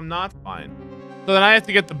 No, I'm not fine. So then I have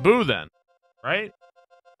to get the boo then, right?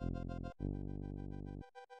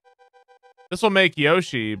 This will make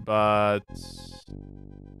Yoshi, but...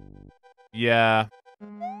 yeah.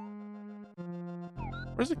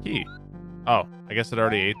 Where's the key? Oh, I guess it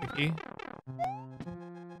already ate the key?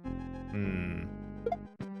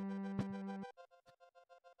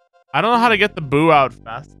 I don't know how to get the boo out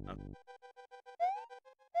fast enough.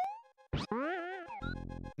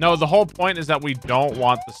 No, the whole point is that we don't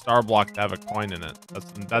want the star block to have a coin in it.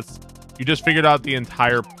 That's you just figured out the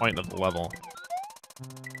entire point of the level.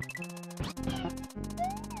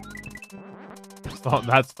 So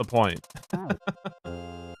that's the point.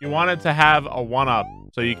 You want it to have a 1-up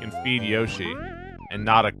so you can feed Yoshi and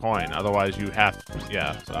not a coin. Otherwise you have to,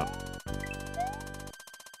 yeah, so.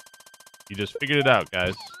 You just figured it out,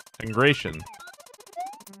 guys. Ingration.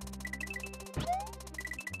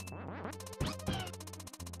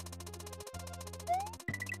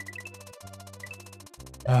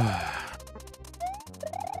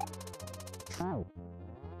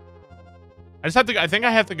 I just have to, I think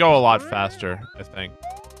I have to go a lot faster, I think.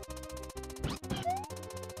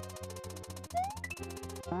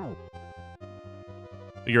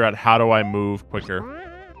 Figure out how do I move quicker.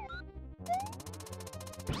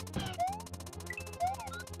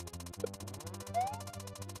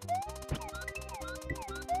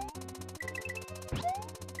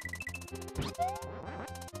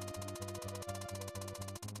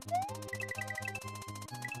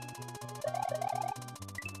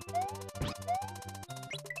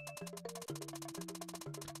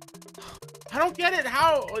 I don't get it.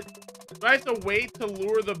 How? Do I have to wait to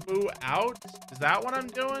lure the boo out? Is that what I'm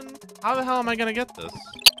doing? How the hell am I gonna get this?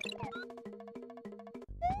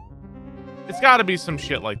 It's gotta be some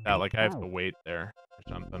shit like that. Like I have to wait there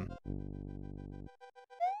or something.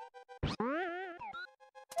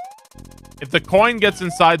 If the coin gets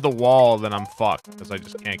inside the wall, then I'm fucked because I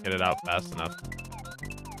just can't get it out fast enough.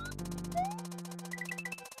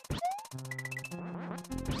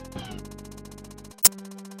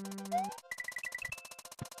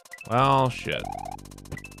 Well, shit.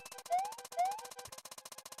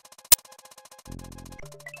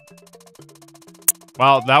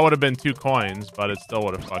 Well, that would have been 2 coins, but it still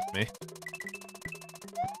would have fucked me.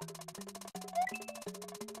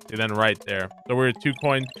 And then right there. So we're at 2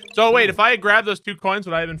 coins. So wait, if I had grabbed those 2 coins,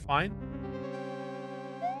 would I have been fine?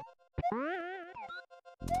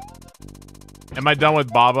 Am I done with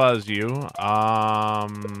Baba as you? I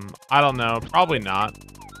don't know. Probably not.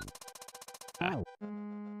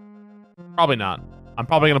 Probably not. I'm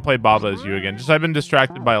probably going to play Baba as you again. Just I've been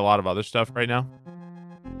distracted by a lot of other stuff right now.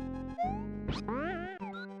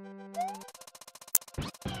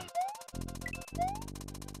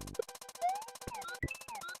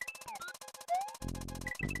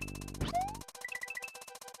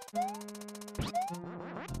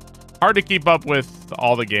 Hard to keep up with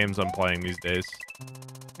all the games I'm playing these days.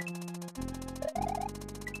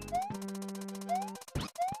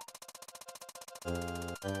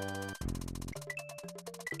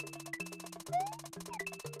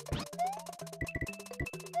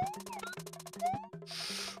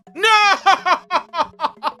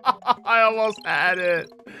 I almost had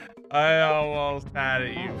it. I almost had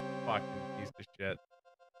it, you fucking piece of shit.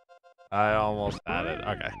 I almost had it.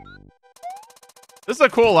 Okay. This is a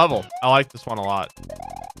cool level. I like this one a lot.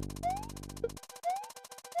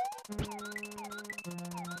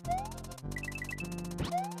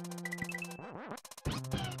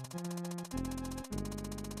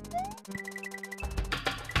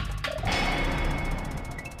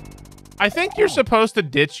 I think you're supposed to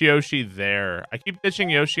ditch Yoshi there. I keep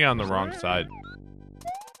ditching Yoshi on the wrong side.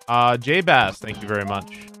 J Bass, thank you very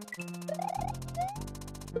much.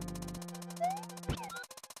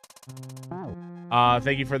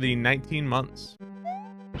 Thank you for the 19 months.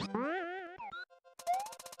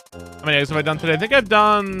 How many eggs have I done today? I think I've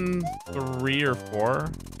done 3 or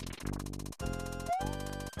 4.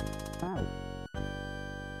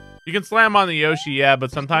 You can slam on the Yoshi, yeah,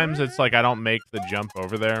 but sometimes it's like I don't make the jump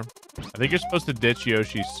over there. I think you're supposed to ditch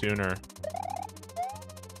Yoshi sooner.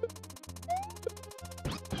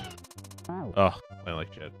 Ugh, I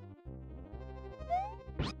like shit.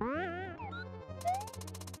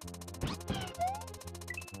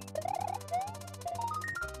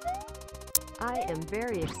 I am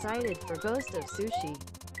very excited for Ghost of Sushi.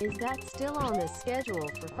 Is that still on the schedule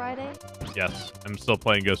for Friday? Yes, I'm still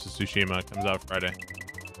playing Ghost of Tsushima. It comes out Friday.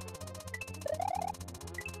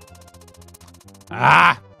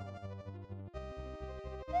 Ah!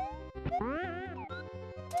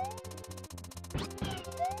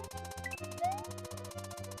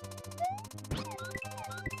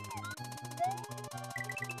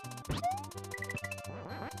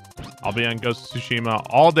 I'll be on Ghost of Tsushima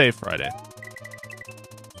all day Friday.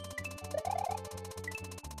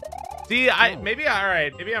 See, all right. Maybe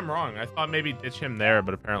I'm wrong. I thought maybe ditch him there,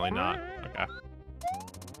 but apparently not. Okay.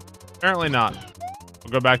 Apparently not.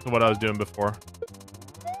 We'll go back to what I was doing before.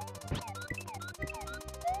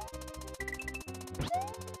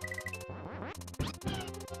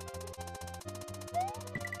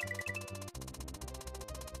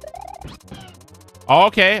 Oh,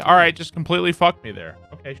 okay. All right. Just completely fuck me there.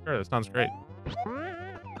 Okay, sure. That sounds great.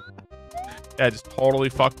 Yeah, just totally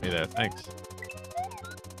fucked me there. Thanks.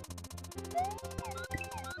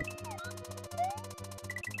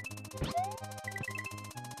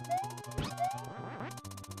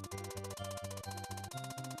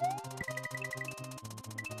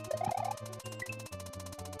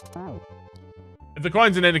 If the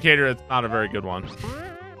coin's an indicator, it's not a very good one.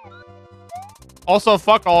 Also,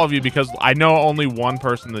 fuck all of you because I know only one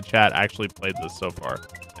person in the chat actually played this so far,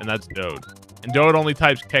 and that's Dode. And Dode only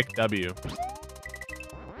types kick W.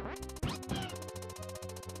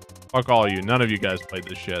 Fuck all of you. None of you guys played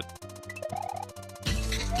this shit.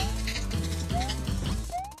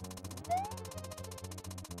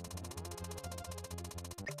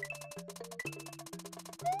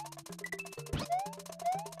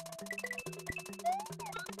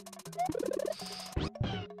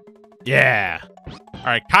 Yeah. All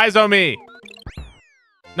right, Kaizo me.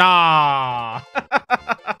 Nah.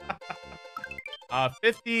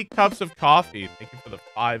 50 cups of coffee. Thank you for the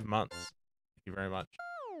 5 months. Thank you very much.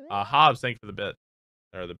 Hobbs, thank you for the bit.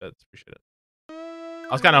 Or the bits. Appreciate it. I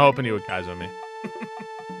was kind of hoping you would Kaizo me.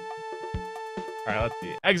 All right, let's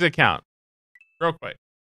see. Exit count. Real quick.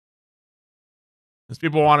 Because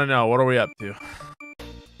people want to know, what are we up to?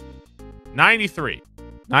 93.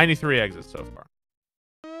 93 exits so far.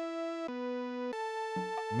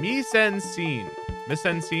 Mise-en-scene.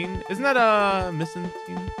 Mise-en-scene? Isn't that a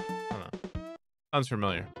mise-en-scene? I don't know. Sounds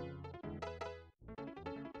familiar.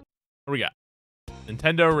 What do we got?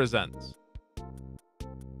 Nintendo resents.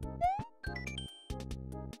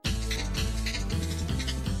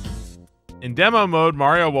 In demo mode,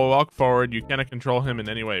 Mario will walk forward. You cannot control him in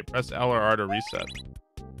any way. Press L or R to reset.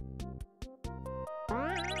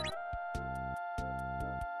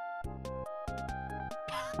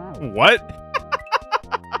 What?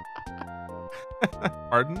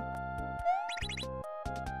 Pardon?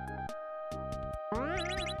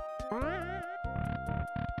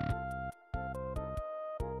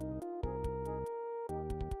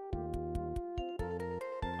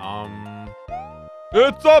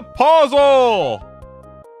 It's a puzzle!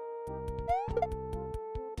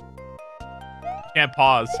 Can't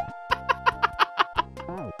pause.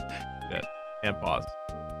 Shit. Can't pause.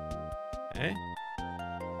 Okay.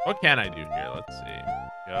 What can I do here? Let's see.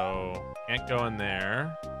 Go. Can't go in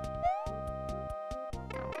there.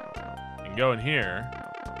 Can go in here.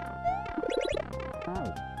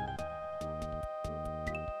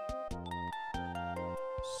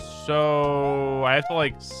 So I have to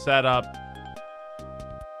like set up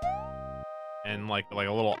and like a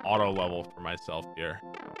little auto level for myself here.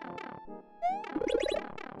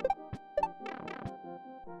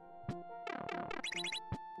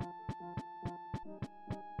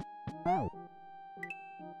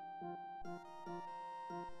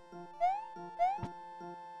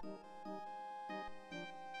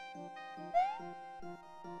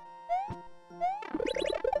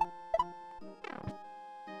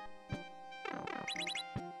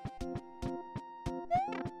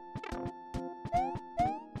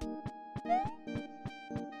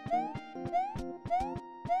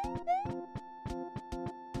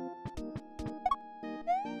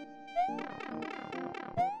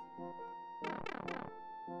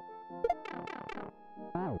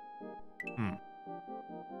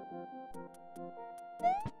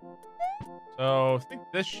 So I think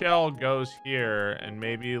this shell goes here and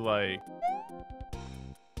maybe like,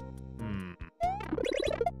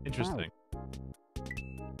 interesting.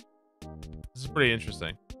 This is pretty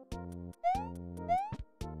interesting.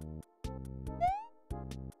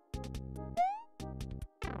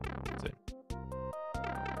 Let's see.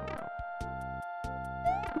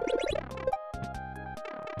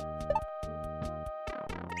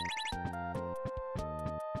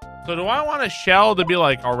 So do I want a shell to be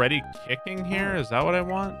like already kicking here? Is that what I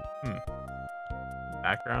want?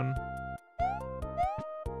 Background.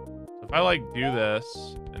 So if I like do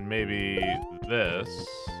this and maybe this.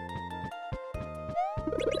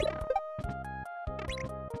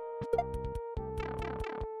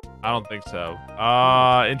 I don't think so.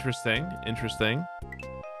 Interesting. Interesting.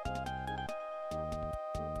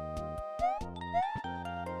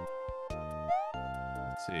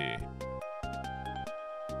 Let's see.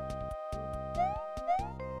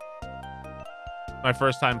 my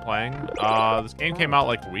first time playing. This game came out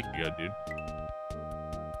like a week ago, dude.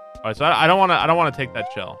 All right, so I don't want to take that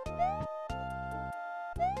shell.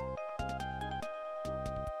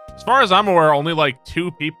 As far as I'm aware, only like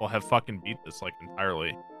 2 people have fucking beat this like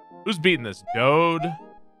entirely. Who's beaten this? Dode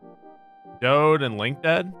and Link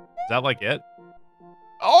Dead? Is that like it?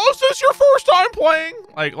 Oh, is this your first time playing?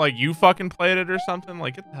 Like you fucking played it or something?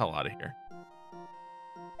 Like, get the hell out of here.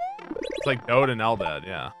 It's like Dode and Eldad,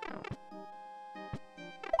 yeah.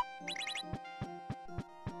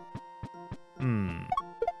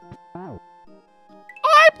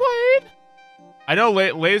 I played. I know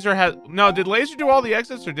Laser has... No, did Laser do all the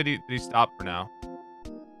exits or did he stop for now?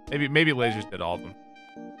 Maybe Lasers did all of them.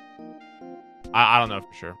 I don't know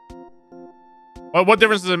for sure. What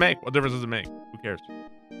difference does it make? What difference does it make? Who cares?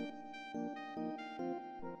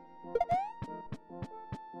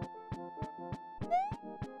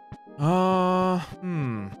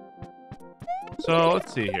 So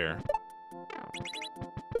let's see here.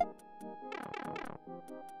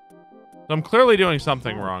 So I'm clearly doing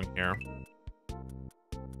something wrong here.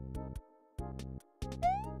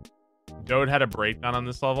 Dode had a breakdown on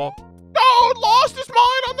this level. Dode lost his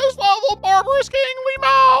mind on this level. Barbarous King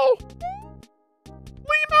Limao.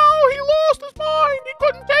 Limao, he lost his mind. He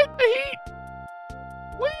couldn't take the heat.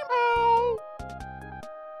 Limao.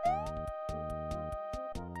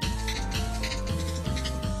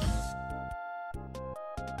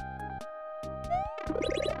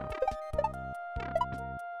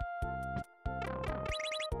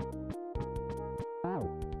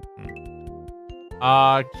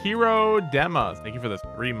 Kiro Dema, thank you for the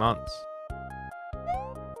 3 months.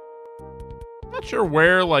 Not sure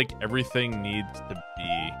where like everything needs to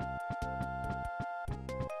be.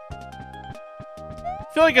 I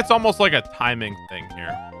feel like it's almost like a timing thing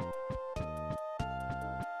here.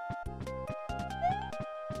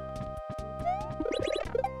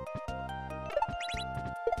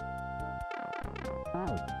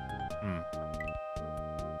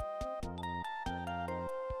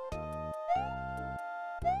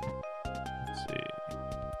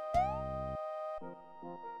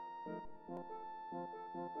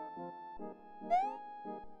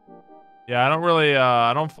 Yeah,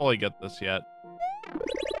 I don't fully get this yet.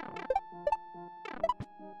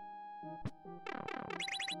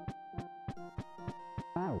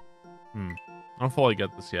 I don't fully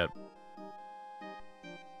get this yet.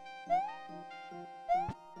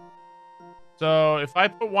 So if I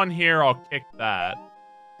put one here, I'll kick that.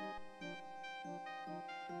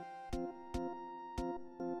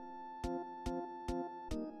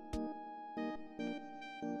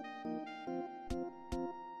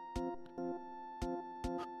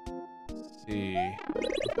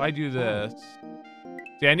 If I do this...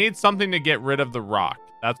 See, I need something to get rid of the rock.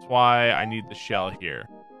 That's why I need the shell here.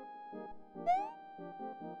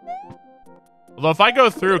 Although if I go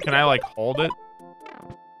through, can I, like, hold it?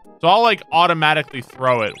 So I'll, like, automatically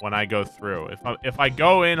throw it when I go through. If I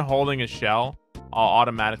go in holding a shell, I'll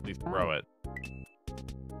automatically throw it.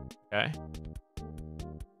 Okay?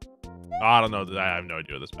 I don't know. I have no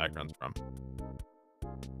idea where this background's from.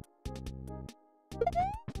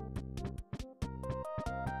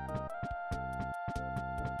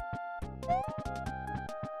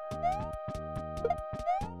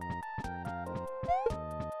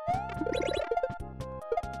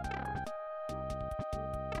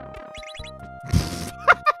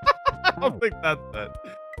 I don't think that's it.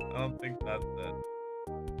 I don't think that's it.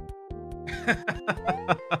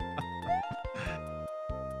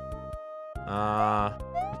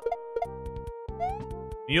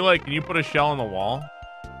 Can you put a shell on the wall?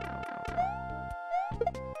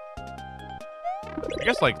 I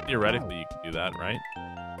guess, like, theoretically you could do that, right?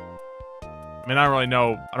 I mean, I don't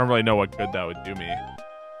really know what good that would do me.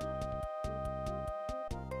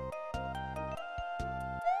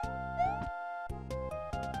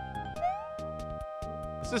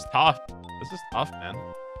 This is tough. This is tough, man.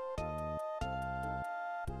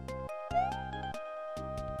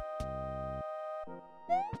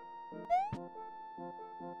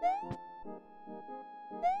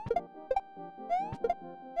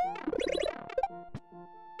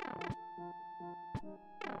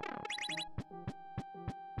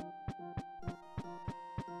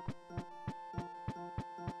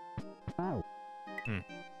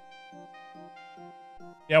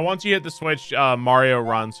 Yeah, once you hit the switch, Mario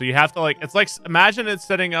runs. So you have to, like, it's like, imagine it's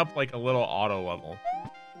setting up like a little auto level.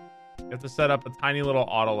 You have to set up a tiny little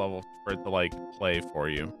auto level for it to, like, play for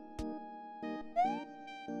you.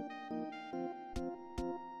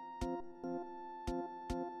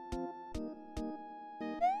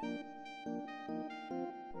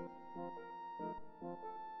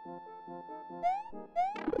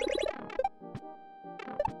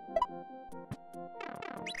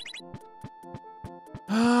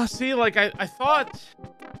 See, like, I thought...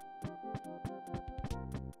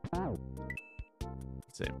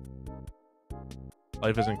 Let's see.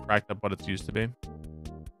 Life isn't cracked up what it's used to be.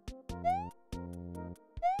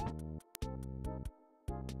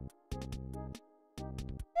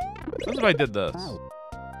 What if I did this?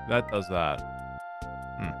 That does that.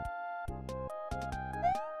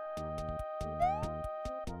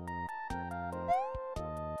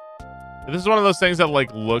 This is one of those things that,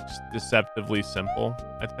 like, looks deceptively simple,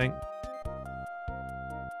 I think.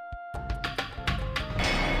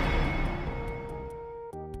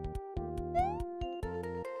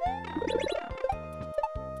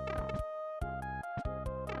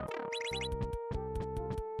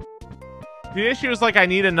 The issue is, like, I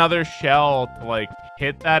need another shell to, like,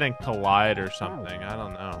 hit that and collide or something. I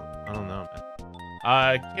don't know,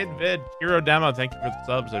 man. Kid Vid, Hero Demo, thank you for the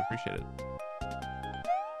subs. I appreciate it.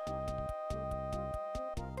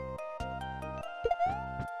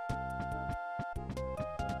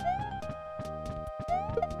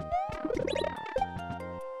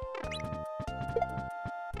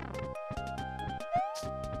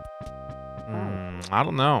 I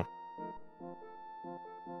don't know.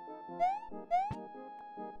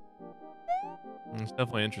 It's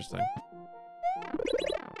definitely interesting.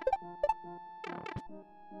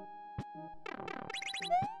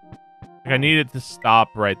 Like, I need it to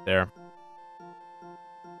stop right there.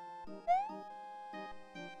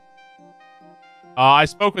 I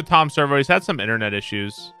spoke with Tom Servo. He's had some internet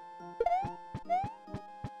issues.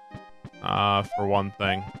 For one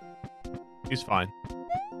thing. He's fine.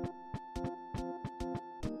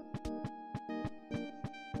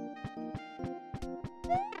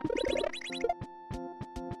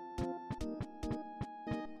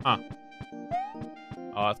 Huh.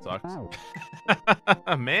 Oh, that sucks.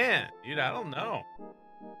 Man, dude, I don't know.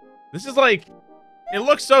 This is like, it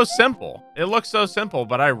looks so simple. It looks so simple,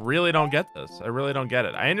 but I really don't get this. I really don't get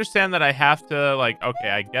it. I understand that I have to, like, okay,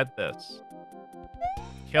 I get this.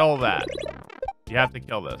 Kill that. You have to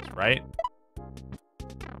kill this, right?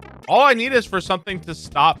 All I need is for something to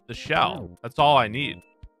stop the shell. That's all I need.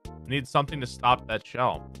 I need something to stop that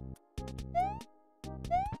shell.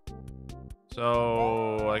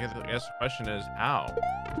 So, I guess the question is, how?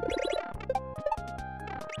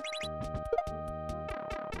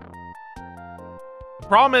 The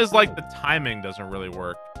problem is, like, the timing doesn't really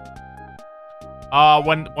work.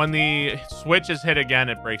 When the switch is hit again,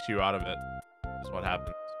 it breaks you out of it. Is what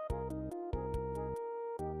happens.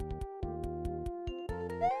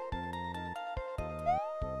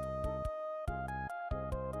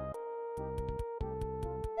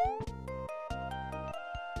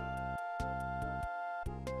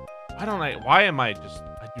 Why am I just,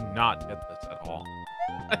 I do not get this at all.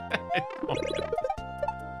 I don't get this.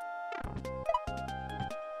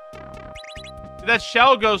 That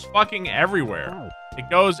shell goes fucking everywhere. It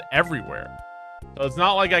goes everywhere. So it's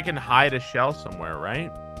not like I can hide a shell somewhere,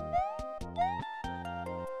 right?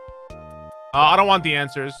 I don't want the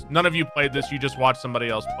answers. None of you played this. You just watched somebody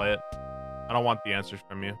else play it. I don't want the answers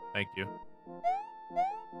from you. Thank you.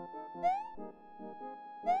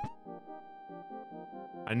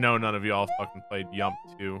 I know none of y'all fucking played YUMP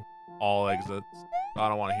 2. All exits. I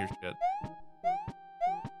don't want to hear shit.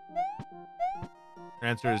 Your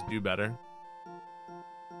answer is do better.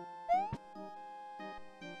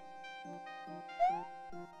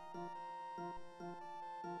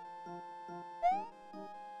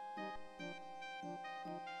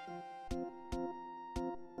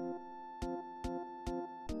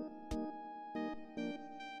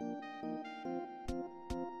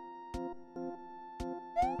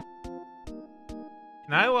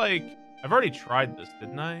 Can I, like... I've already tried this,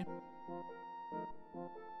 didn't I?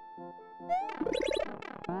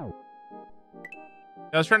 I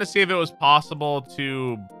was trying to see if it was possible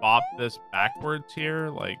to bop this backwards here,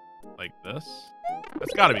 like this.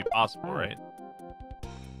 That's got to be possible, right?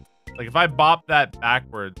 Like, if I bop that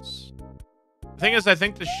backwards... The thing is, I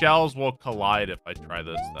think the shells will collide if I try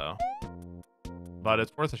this, though. But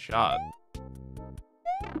it's worth a shot.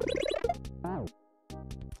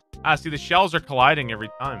 Ah, see, the shells are colliding every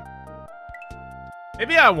time.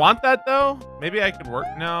 Maybe I want that, though. Maybe I could work...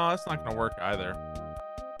 No, that's not going to work either.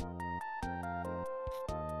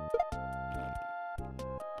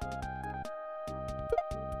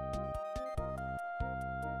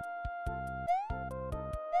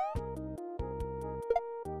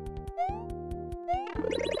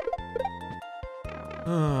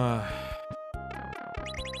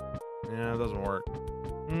 Yeah, it doesn't work.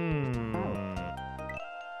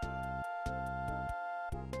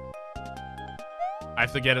 I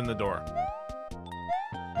have to get in the door.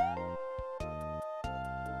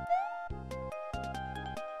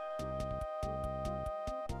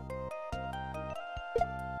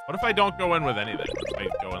 if I don't go in with anything? What if I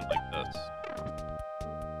go in like this?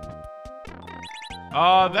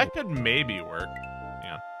 That could maybe work.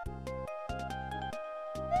 Yeah.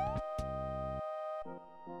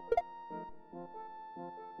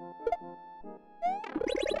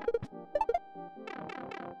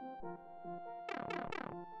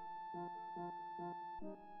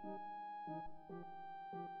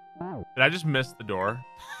 Did I just miss the door?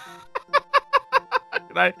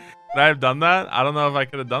 Could I have done that? I don't know if I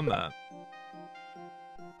could have done that.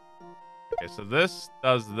 Okay, so this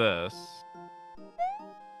does this.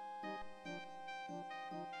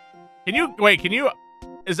 Can you wait? Can you?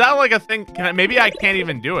 Is that like a thing? Can I, maybe I can't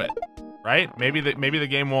even do it, right? Maybe the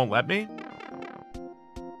game won't let me.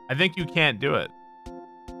 I think you can't do it.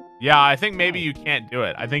 Yeah, I think maybe you can't do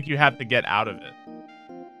it. I think you have to get out of it.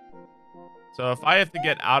 So if I have to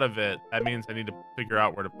get out of it, that means I need to figure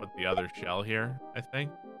out where to put the other shell here, I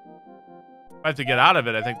think. If I have to get out of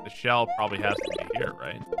it, I think the shell probably has to be here,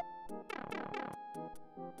 right?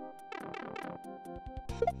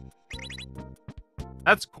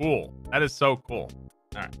 That's cool. That is so cool.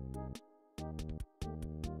 All right.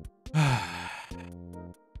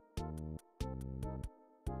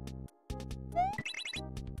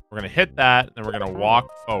 We're going to hit that, and we're going to walk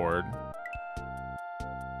forward.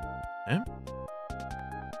 Okay.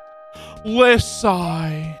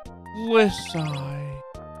 Lissai.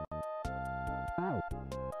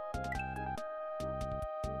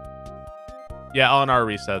 Yeah, LNR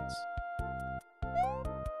resets.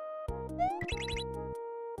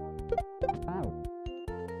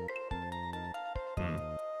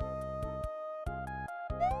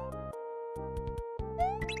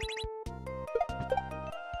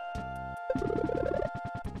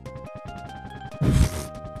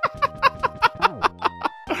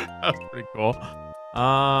 That's pretty cool.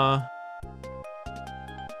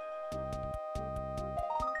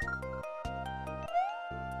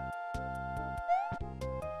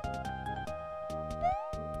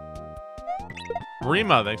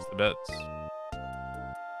 Rima, thanks to bits.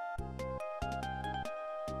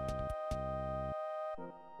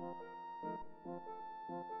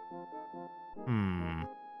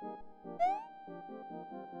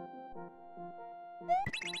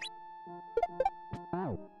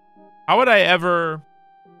 How would I ever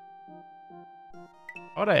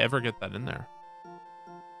get that in there?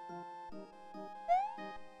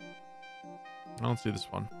 I don't see this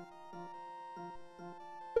one.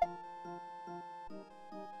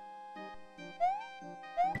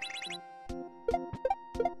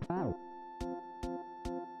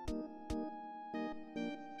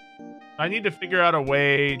 I need to figure out a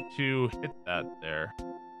way to hit that there.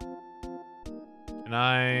 Can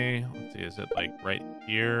I... Let's see, is it like right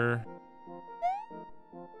here?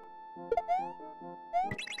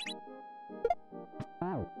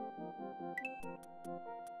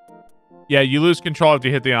 Yeah, you lose control if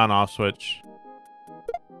you hit the on-off switch.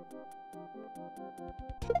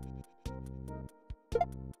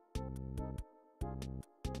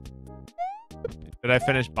 Did I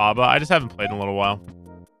finish Baba? I just haven't played in a little while.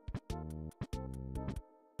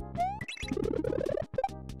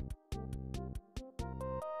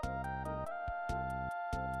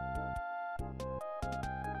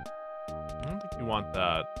 I don't think you want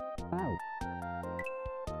that.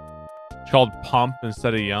 It's called Pump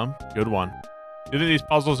instead of Yump. Good one. Do you think these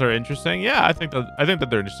puzzles are interesting? Yeah, I think that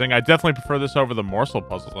they're interesting. I definitely prefer this over the morsel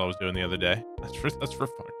puzzles I was doing the other day. That's for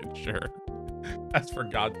fucking sure. That's for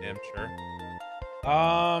goddamn sure.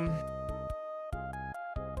 I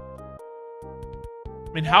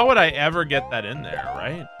mean, how would I ever get that in there,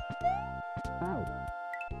 right?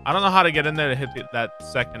 I don't know how to get in there to hit that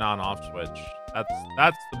second on-off switch.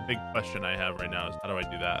 That's the big question I have right now is how do I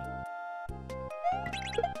do that?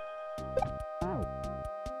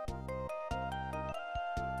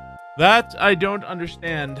 That I don't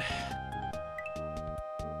understand.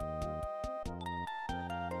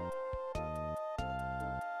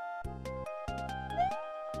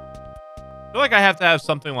 I feel like I have to have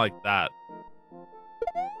something like that.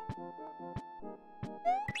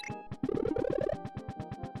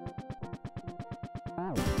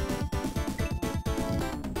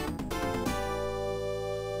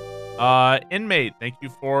 Inmate, thank you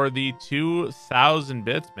for the 2,000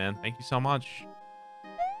 bits, man. Thank you so much.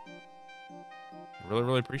 I really,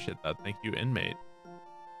 really appreciate that. Thank you, Inmate.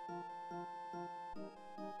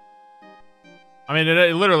 I mean,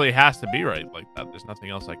 it literally has to be right like that. There's nothing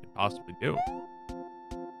else I could possibly do.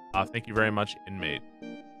 Thank you very much, Inmate.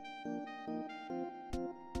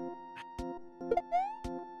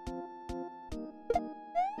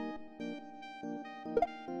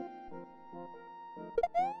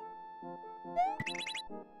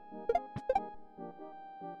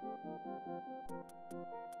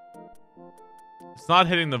 It's not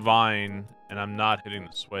hitting the vine, and I'm not hitting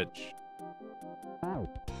the switch. I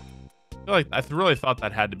feel like I really thought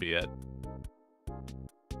that had to be it.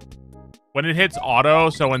 When it hits auto,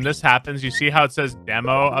 so when this happens, you see how it says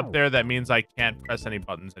demo up there? That means I can't press any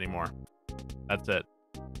buttons anymore. That's it.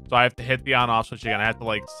 So I have to hit the on-off switch again. I have to,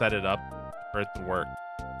 like, set it up for it to work.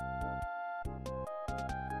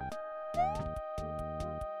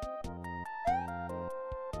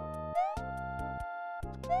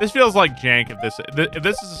 This feels like jank. If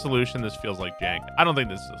this is a solution, this feels like jank. I don't think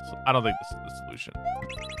this is the solution.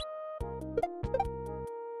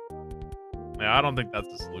 Yeah, I don't think that's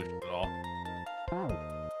the solution at all.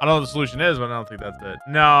 I don't know what the solution is, but I don't think that's it.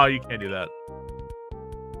 No, you can't do that.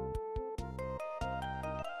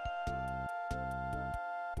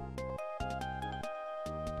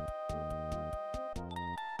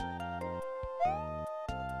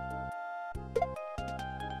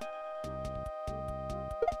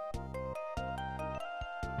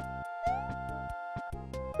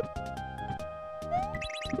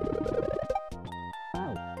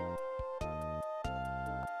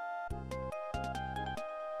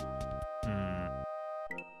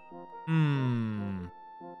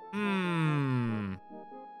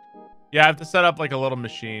 Yeah, I have to set up like a little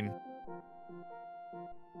machine.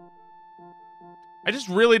 I just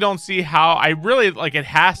really don't see how. I really like it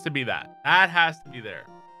has to be that. That has to be there.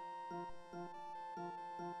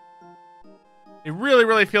 It really,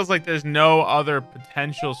 really feels like there's no other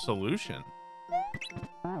potential solution.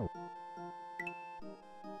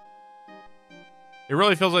 It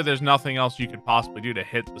really feels like there's nothing else you could possibly do to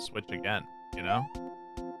hit the switch again, you know?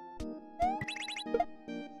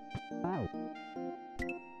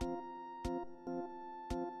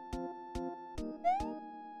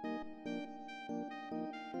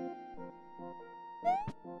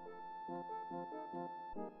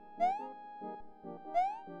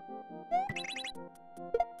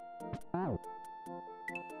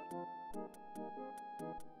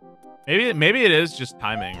 Maybe it is just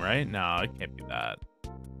timing, right? No, it can't be that.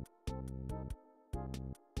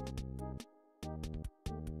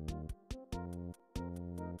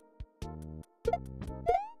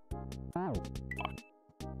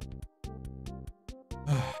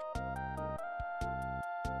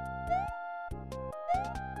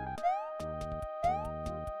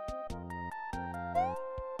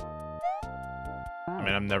 I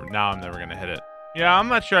mean, I'm never gonna hit it. Yeah, I'm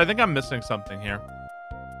not sure. I think I'm missing something here.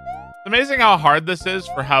 It's amazing how hard this is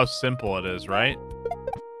for how simple it is, right?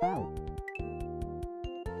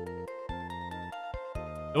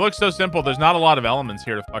 It looks so simple. There's not a lot of elements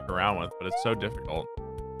here to fuck around with, but it's so difficult.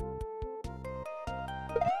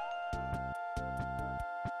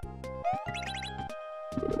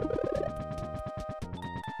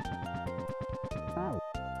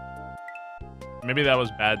 Maybe that was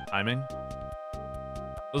bad timing.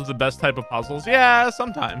 Those are the best type of puzzles. Yeah,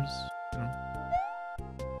 sometimes.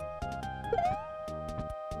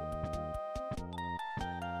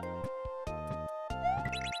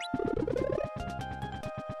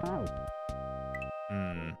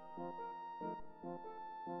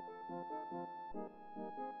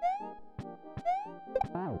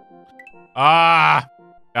 Ah,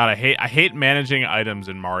 God, I hate managing items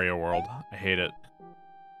in Mario World. I hate it.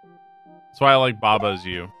 That's why I like Baba as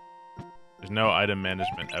you. There's no item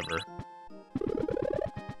management ever.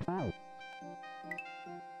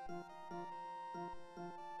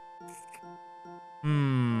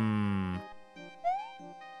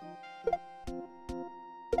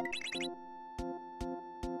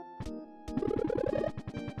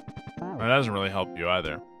 That doesn't really help you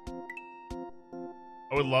either.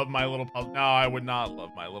 I would love My Little Puzzle. No, I would not love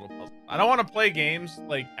My Little Puzzle. I don't want to play games.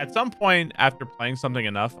 Like, at some point after playing something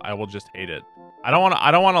enough, I will just hate it. I don't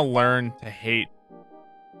want to learn to hate,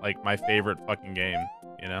 like, my favorite fucking game,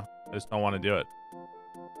 you know? I just don't want to do it.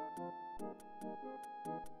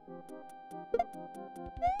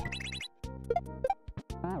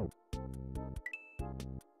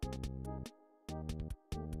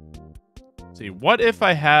 Let's see, what if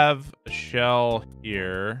I have a shell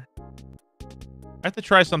here? I have to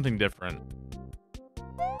try something different.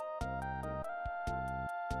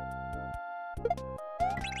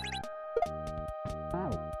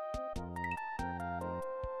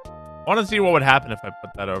 I want to see what would happen if I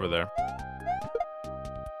put that over there.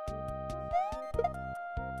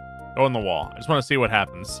 Go in the wall. I just want to see what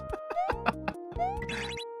happens.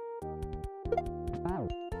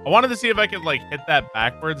 I wanted to see if I could, like, hit that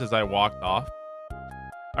backwards as I walked off.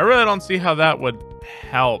 I really don't see how that would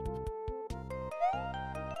help.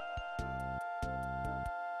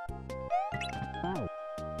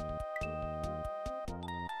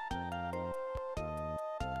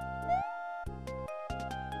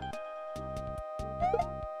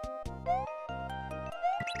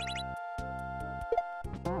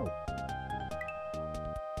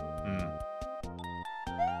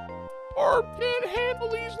 Barb can't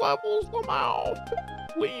handle these levels, Lamau.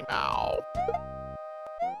 Lemau.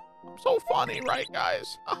 I'm so funny, right,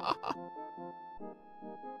 guys?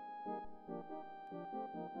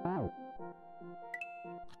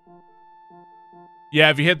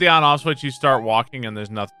 Yeah, if you hit the on-off switch, you start walking, and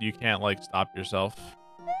there's nothing. You can't, like, stop yourself.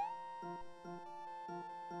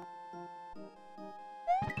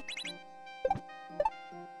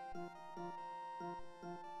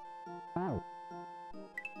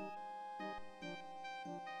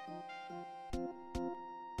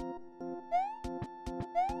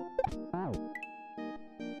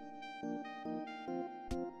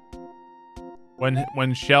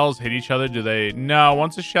 When shells hit each other, do they... No,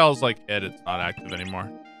 once the shell's, like, hit, it's not active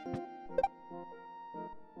anymore.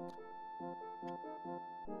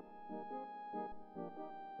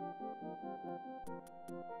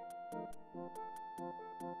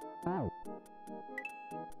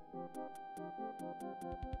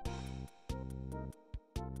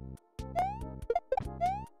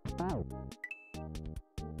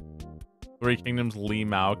 Three Kingdoms Lee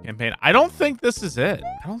Mao campaign. I don't think this is it.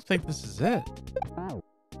 I don't think this is it.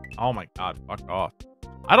 Oh my god, fuck off.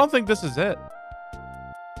 I don't think this is it.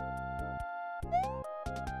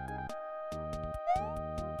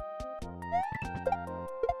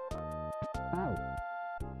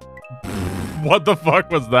 What the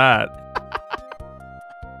fuck was that?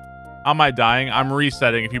 Am I dying? I'm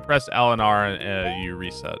resetting. If you press L and R, you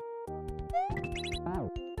reset.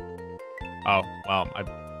 Oh, well,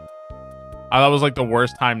 that was like the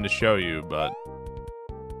worst time to show you, but...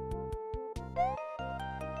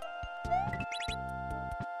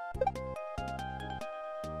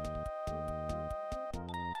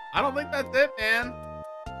 I don't think that's it, man.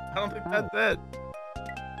 I don't think that's it.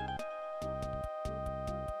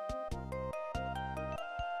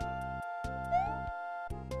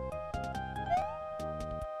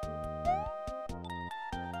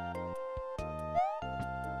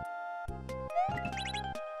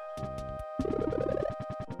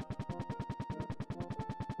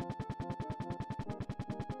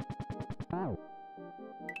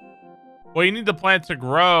 Well, you need the plant to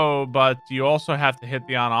grow, but you also have to hit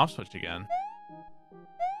the on-off switch again.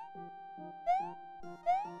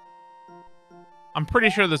 I'm pretty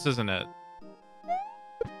sure this isn't it.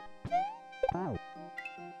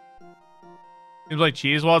 Seems like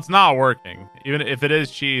cheese. Well, it's not working. Even if it is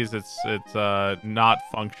cheese, it's not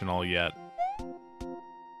functional yet.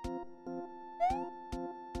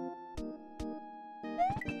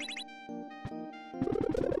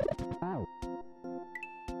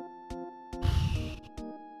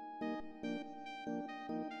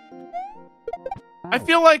 I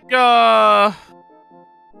feel like, I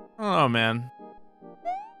don't know, man.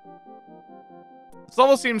 This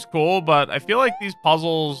level seems cool, but I feel like these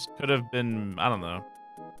puzzles could have been, I don't know.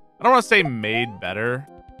 I don't want to say made better.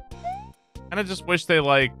 I kind of just wish they,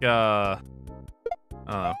 like, I don't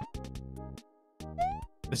know.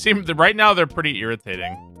 They seem, right now, they're pretty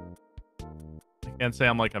irritating. I can't say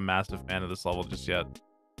I'm, like, a massive fan of this level just yet.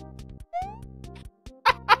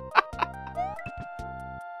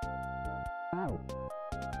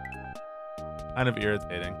 Kind of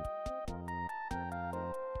irritating.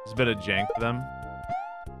 There's a bit of jank to them.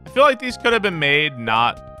 I feel like these could have been made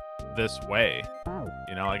not this way.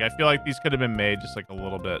 You know, like I feel like these could have been made just like a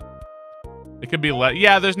little bit. It could be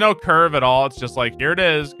yeah, there's no curve at all. It's just like, here it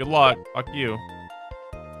is. Good luck. Fuck you.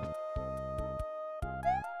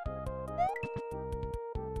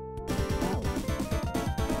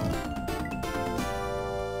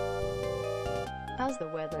 How's the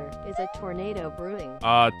weather? Is a tornado brewing?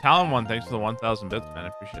 Talon 1, thanks for the 1,000 bits, man. I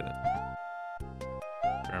appreciate it.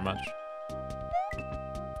 Very much.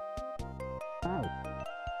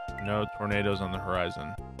 No tornadoes on the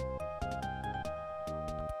horizon.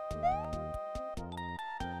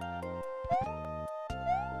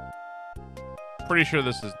 Pretty sure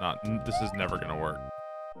this is never gonna work.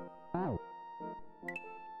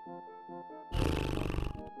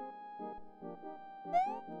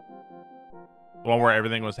 The one where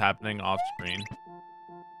everything was happening off screen.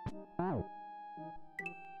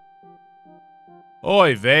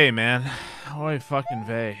 Oy vey, man. Oy fucking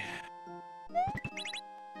vey.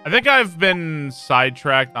 I think I've been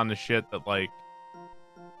sidetracked on the shit that, like...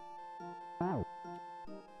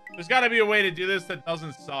 There's gotta be a way to do this that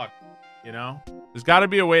doesn't suck, you know? There's gotta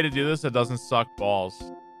be a way to do this that doesn't suck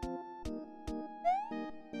balls.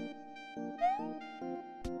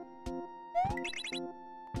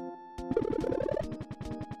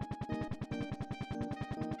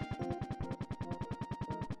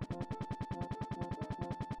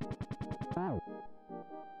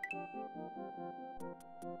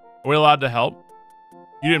 Are we allowed to help?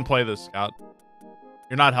 You didn't play this, Scott.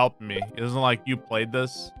 You're not helping me. It isn't like you played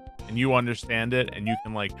this and you understand it and you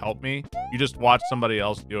can like help me. You just watch somebody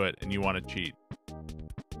else do it and you want to cheat.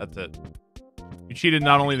 That's it. You cheated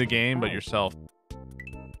not only the game, but yourself.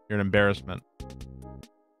 You're an embarrassment.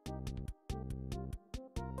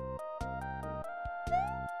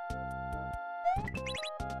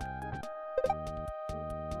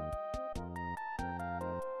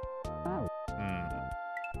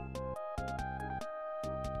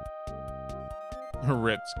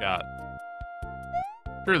 Rip Scott.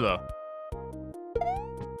 True though.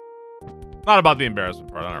 Not about the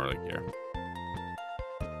embarrassment part. I don't really care.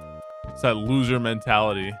 It's that loser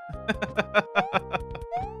mentality.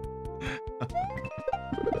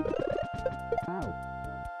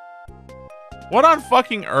 What on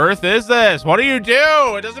fucking earth is this? What do you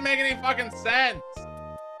do? It doesn't make any fucking sense.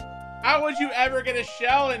 How would you ever get a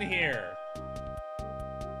shell in here?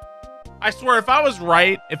 I swear, if I was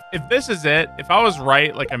right, if this is it, if I was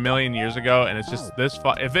right like a million years ago, and it's just this,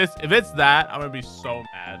 if it's that, I'm gonna be so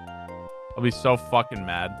mad. I'll be so fucking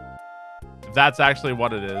mad. If that's actually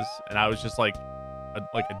what it is, and I was just like a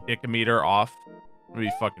dick-a-meter off, I'm gonna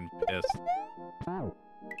be fucking pissed. I'm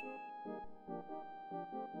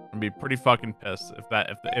gonna be pretty fucking pissed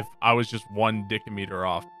if I was just one dick-a-meter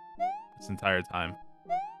off this entire time.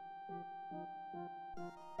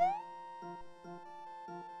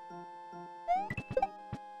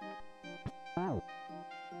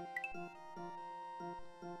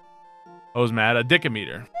 I was mad. A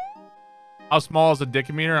dickometer. How small is a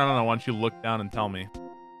dickometer? I don't know. Why don't you look down and tell me?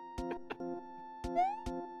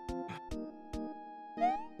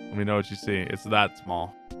 Let me know what you see. It's that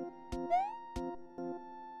small.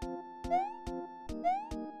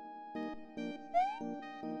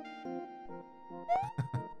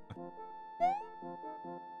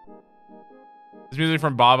 Is music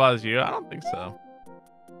from Baba Is You? I don't think so.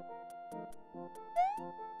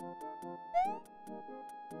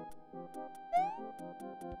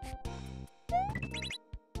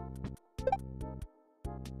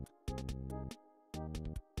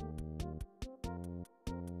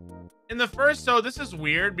 In the first, so this is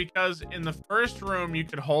weird because in the first room you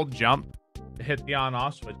could hold jump to hit the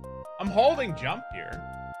on-off switch. I'm holding jump here.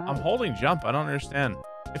 I'm holding jump. I don't understand.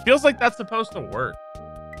 It feels like that's supposed to work.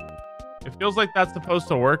 It feels like that's supposed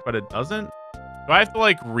to work, but it doesn't. Do I have to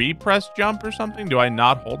like repress jump or something? Do I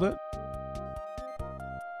not hold it?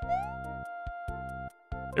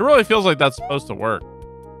 It really feels like that's supposed to work.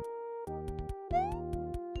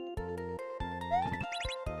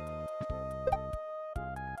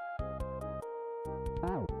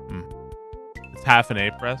 It's half an A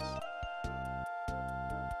press.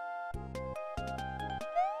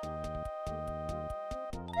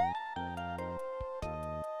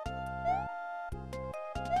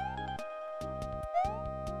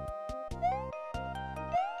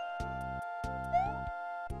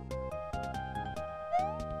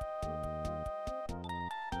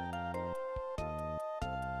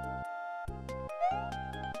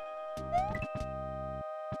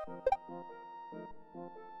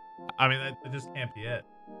 I mean, that just can't be it,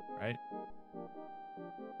 right?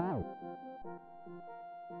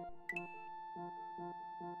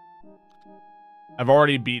 I've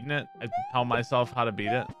already beaten it. I have to tell myself how to beat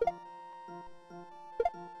it.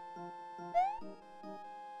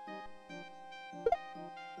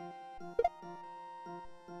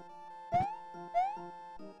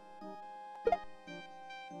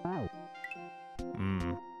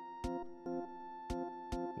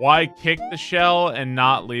 Why kick the shell and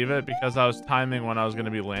not leave it? Because I was timing when I was going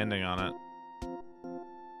to be landing on it.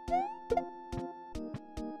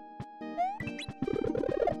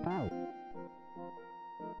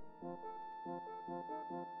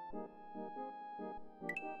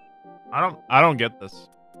 I don't get this.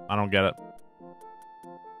 I don't get it.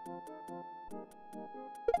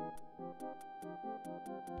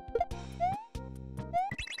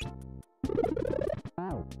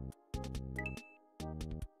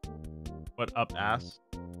 What up, ass?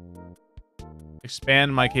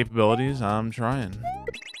 Expand my capabilities. I'm trying.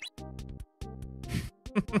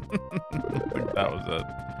 I think that was it.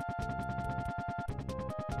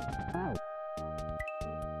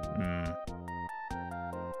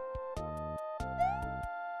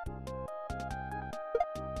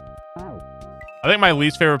 I think my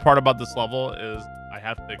least favorite part about this level is I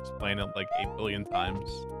have to explain it like 8 billion times.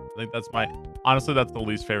 I think that's honestly, that's the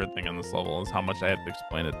least favorite thing on this level is how much I have to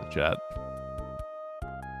explain it to chat.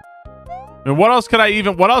 I mean, what else could I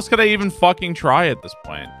even fucking try at this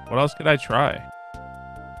point? What else could I try?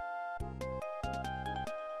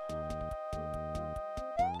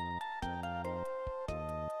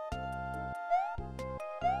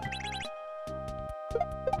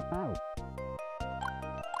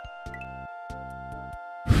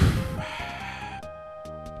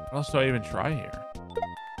 What else do I even try here?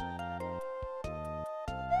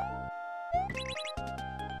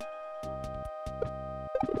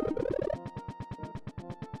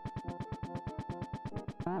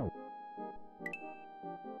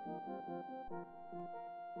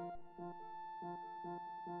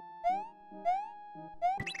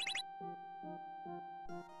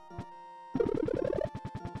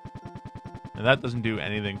 And that doesn't do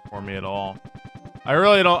anything for me at all. I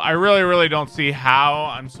really don't see how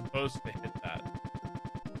I'm supposed to hit that.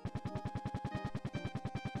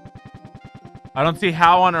 I don't see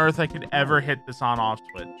how on earth I could ever hit this on-off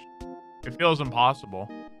switch. It feels impossible.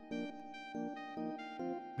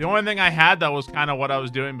 The only thing I had that was kind of what I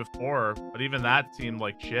was doing before, but even that seemed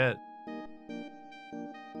like shit.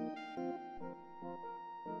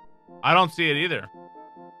 I don't see it either.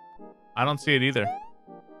 I don't see it either.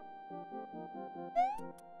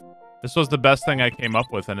 This was the best thing I came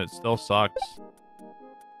up with, and it still sucks.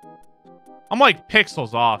 I'm like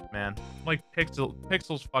pixels off, man. I'm like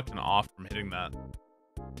pixels fucking off from hitting that.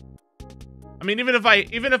 I mean, even if I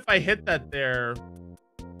hit that there,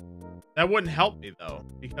 that wouldn't help me though,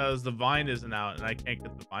 because the vine isn't out and I can't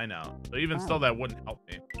get the vine out. So even still, that wouldn't help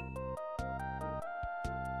me.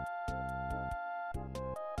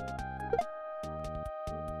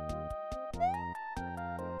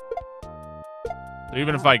 So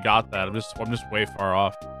even if I got that, I'm just way far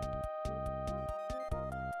off.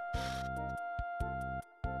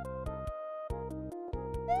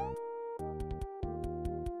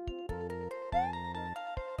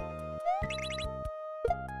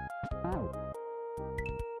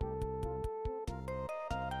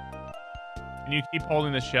 Can you keep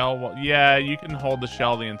holding the shell? Well, yeah, you can hold the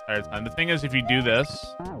shell the entire time. The thing is, if you do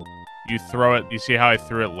this, you throw it. You see how I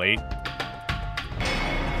threw it late?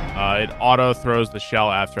 It auto throws the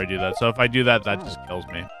shell after I do that. So if I do that, that just kills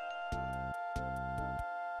me.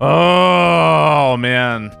 Oh,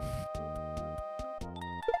 man.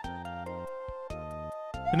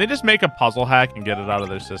 Can they just make a puzzle hack and get it out of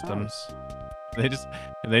their systems? Can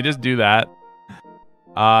they just do that?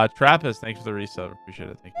 Trappist, thanks for the resub. Appreciate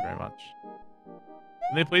it. Thank you very much.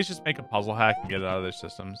 Can they please just make a puzzle hack and get it out of their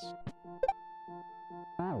systems?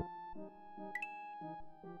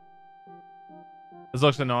 This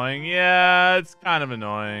looks annoying. Yeah, it's kind of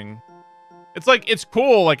annoying. It's like, it's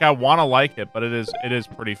cool. Like, I want to like it, but it is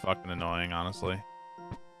pretty fucking annoying, honestly.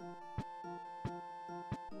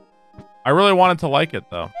 I really wanted to like it,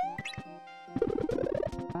 though.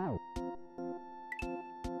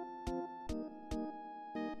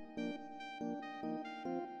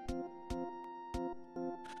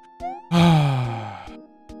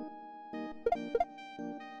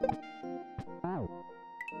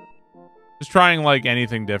 Just trying, like,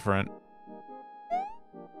 anything different.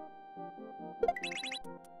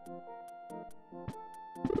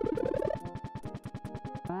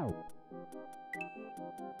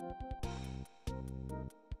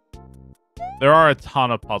 There are a ton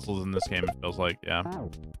of puzzles in this game, it feels like, yeah.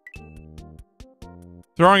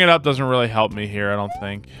 Throwing it up doesn't really help me here, I don't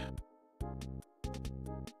think.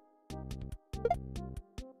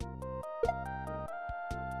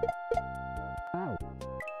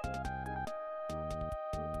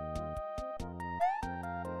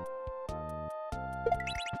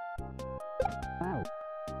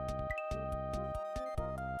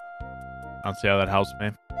 I don't see how that helps me.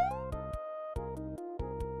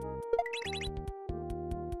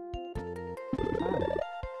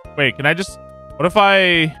 Wait, can I just... What if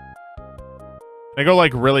I go,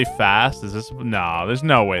 like, really fast? Is this... No, there's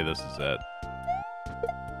no way this is it.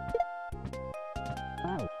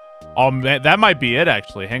 Oh, man, that might be it,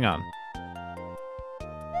 actually. Hang on.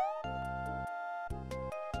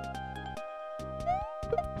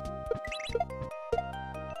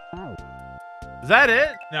 Is that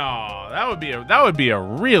it? No, that would be a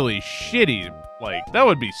really shitty, like, that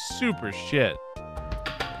would be super shit.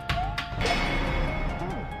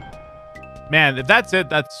 Man, if that's it,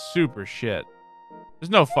 that's super shit. There's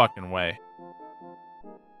no fucking way.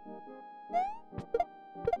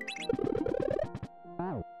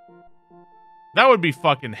 That would be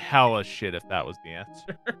fucking hella shit if that was the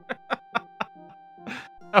answer.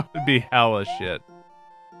 That would be hella shit.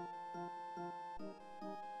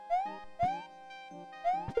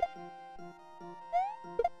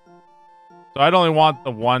 So I'd only want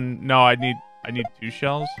the one. No, I need 2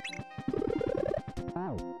 shells.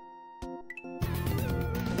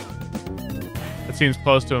 That seems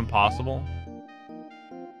close to impossible.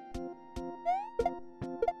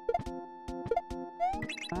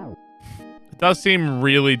 It does seem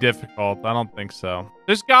really difficult. I don't think so.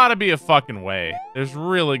 There's gotta be a fucking way. There's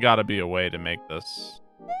really gotta be a way to make this.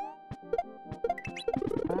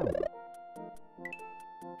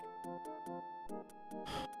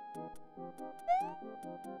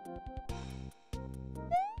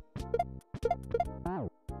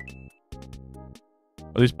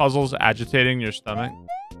 Are these puzzles agitating your stomach?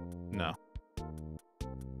 No.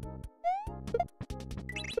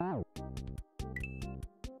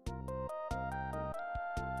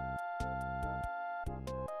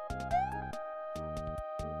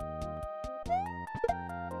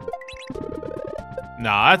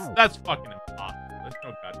 Nah, that's fucking impossible. There's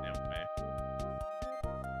no goddamn way.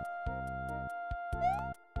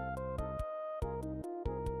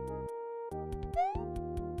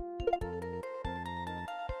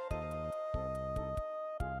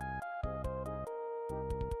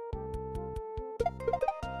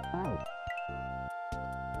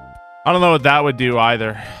 I don't know what that would do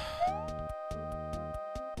either.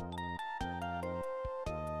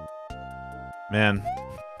 Man.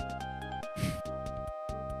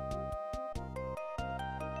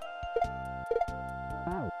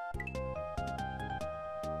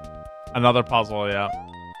 Another puzzle, yeah.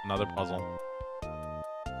 Another puzzle.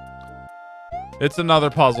 It's another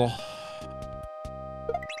puzzle.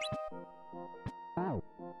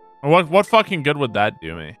 What fucking good would that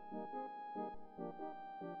do me?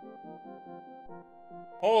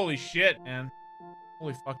 Holy shit, man.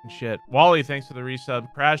 Holy fucking shit. Wally, thanks for the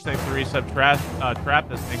resub. Crash, thanks for the resub.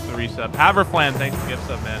 Trappist, thanks for the resub. Haverflan, thanks for the gift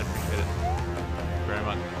sub, man. Appreciate it. Thank you very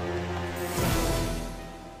much.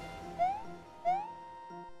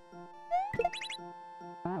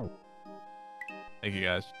 Thank you,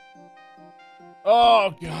 guys.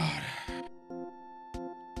 Oh, God.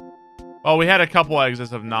 Oh, we had a couple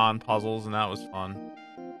exits of non-puzzles, and that was fun.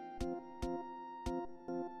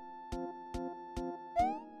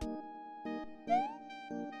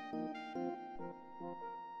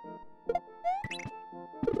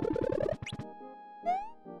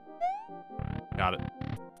 Got it.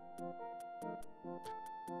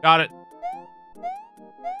 Got it.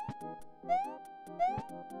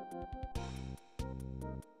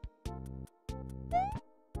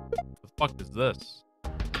 The fuck is this?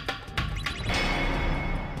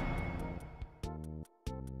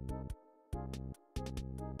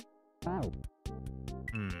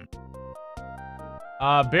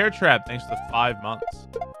 Bear Trap, thanks for the 5 months.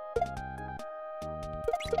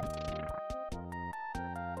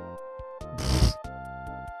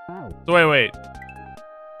 So wait.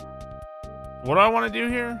 What do I want to do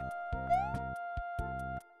here?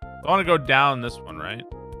 I want to go down this one, right?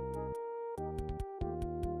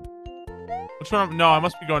 Which one? No, I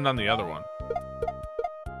must be going down the other one.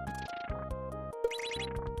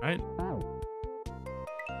 Right?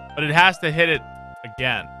 But it has to hit it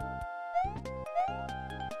again.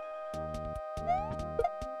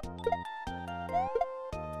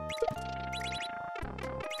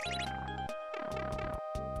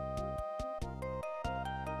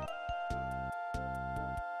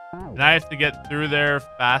 And I have to get through there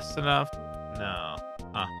fast enough? No.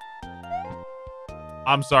 Huh.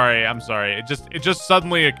 I'm sorry. It just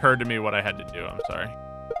suddenly occurred to me what I had to do. I'm sorry.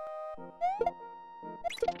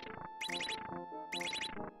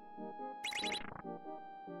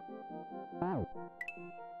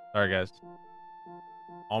 Sorry, guys.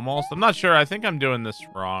 Almost. I'm not sure. I think I'm doing this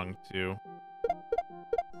wrong, too.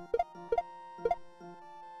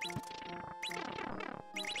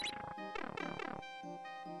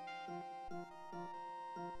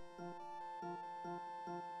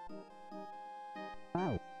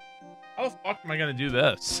 How the fuck am I gonna do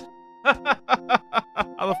this? How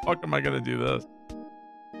the fuck am I gonna do this?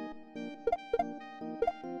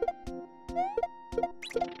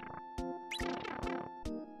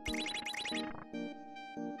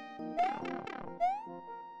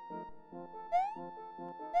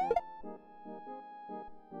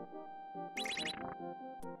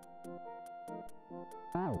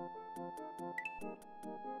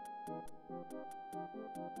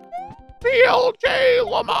 BLJ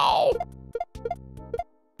Lamo.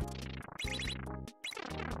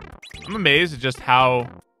 I'm amazed at just how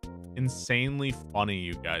insanely funny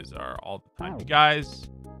you guys are all the time. You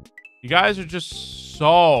guys are just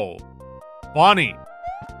so funny.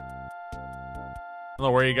 I don't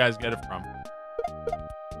know where you guys get it from.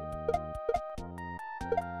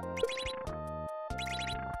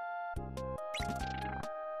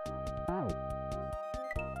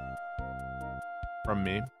 From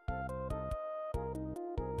me.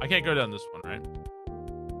 I can't go down this one, right?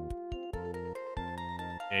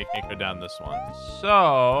 Yeah, I can't go down this one.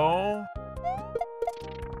 So...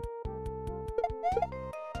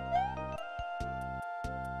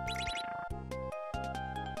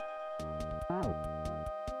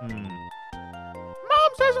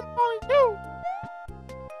 Mom says I'm funny too!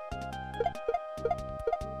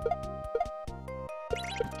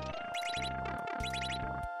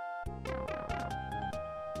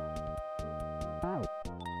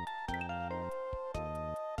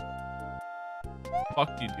 What the fuck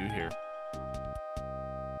do you do here?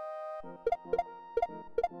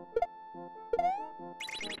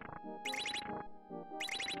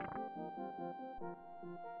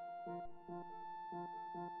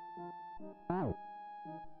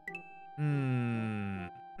 Hmm.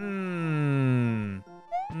 Hmm.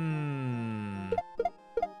 Hmm.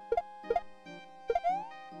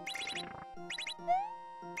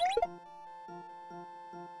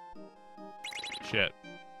 Shit.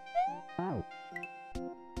 Huh.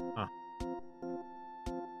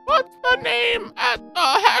 What's the name at the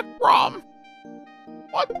hack ROM?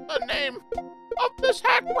 What's the name of this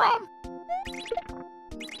hack ROM?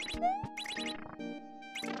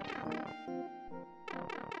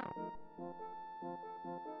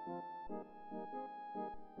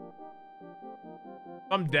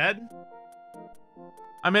 I'm dead?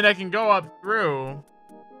 I mean, I can go up through,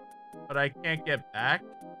 but I can't get back.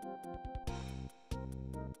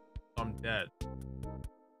 I'm dead.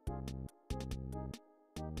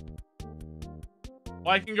 Well,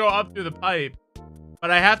 I can go up through the pipe,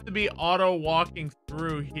 but I have to be auto walking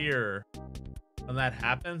through here when that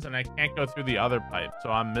happens, and I can't go through the other pipe, so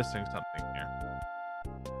I'm missing something here.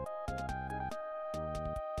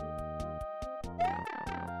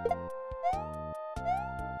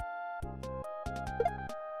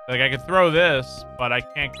 Like, I could throw this, but I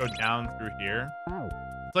can't go down through here.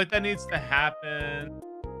 It's like that needs to happen.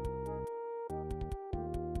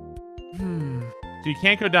 So you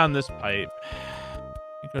can't go down this pipe.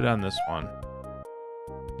 You can go down this one.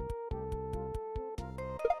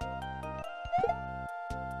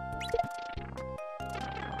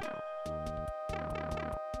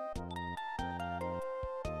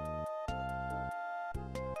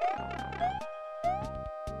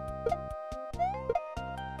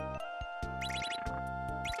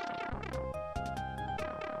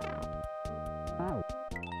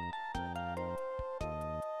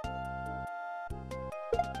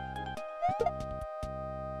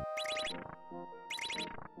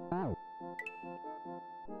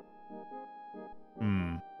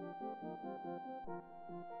 Hmm.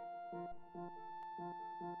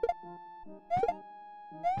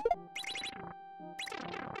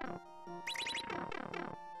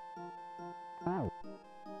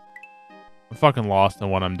 I'm fucking lost in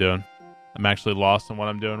what I'm doing. I'm actually lost in what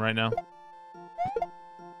I'm doing right now.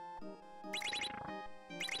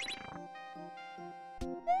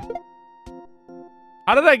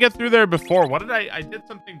 How did I get through there before? What did I did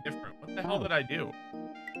something different. What the hell did I do?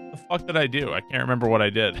 What the fuck did I do? I can't remember what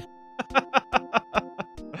I did.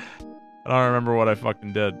 I don't remember what I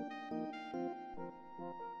fucking did.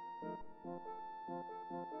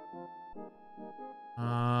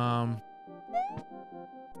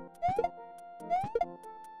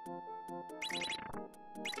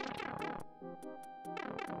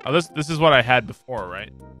 Oh, this is what I had before,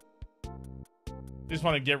 right? You just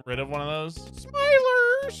want to get rid of one of those?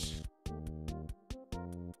 Smilers!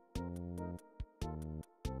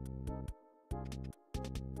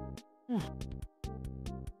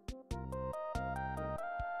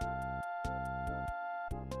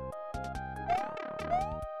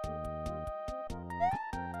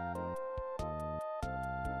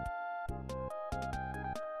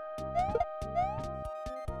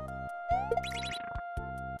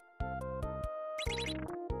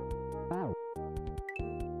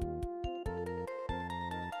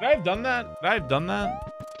 Could I have done that? Could I have done that?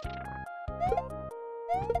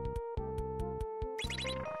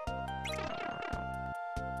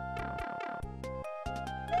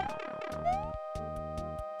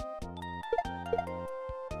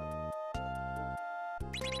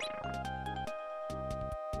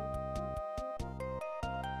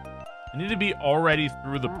 I need to be already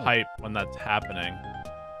through the pipe when that's happening.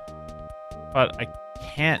 But I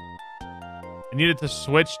can't. I needed to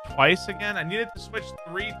switch twice again? I needed to switch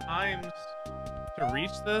 3 times to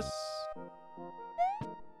reach this?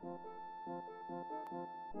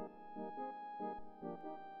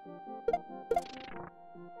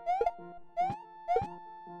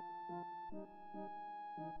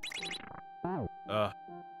 Ugh.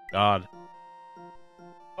 God.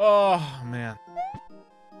 Oh, man.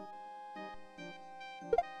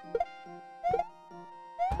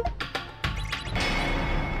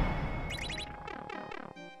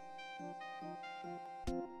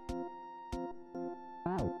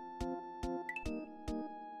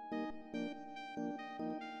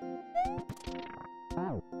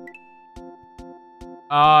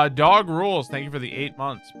 Dog Rules, thank you for the 8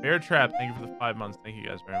 months. Bear Trap, thank you for the 5 months. Thank you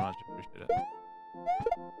guys very much. Appreciate it.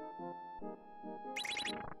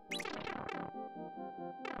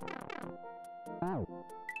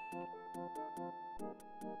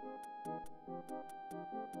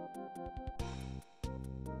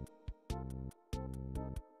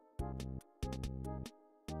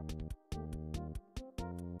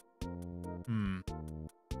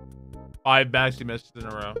 5 backseat misses in a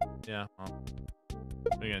row. Yeah, well,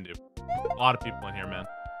 what are you gonna do? A lot of people in here, man.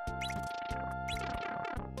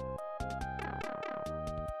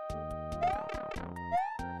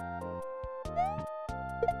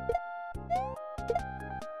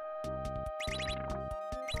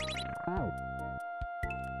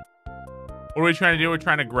 What are we trying to do? We're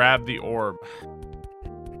trying to grab the orb.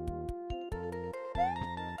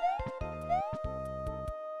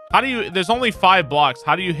 How do you... There's only 5 blocks.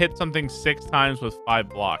 How do you hit something 6 times with 5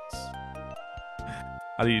 blocks?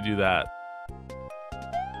 How do you do that?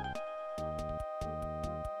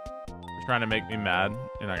 You're trying to make me mad?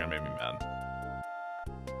 You're not gonna make me mad.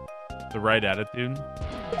 The right attitude.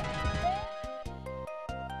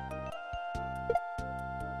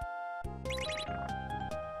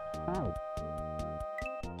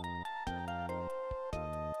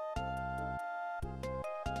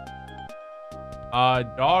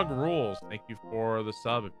 Dog rules. Thank you for the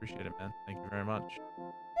sub. Appreciate it, man. Thank you very much.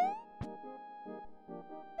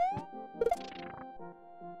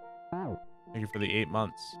 Thank you for the 8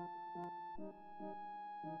 months.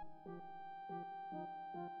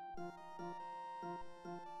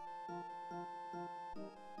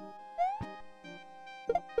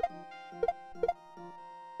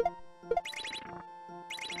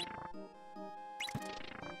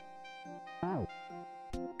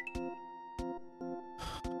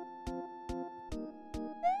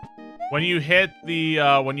 When you hit the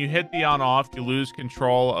on off, you lose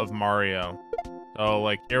control of Mario. So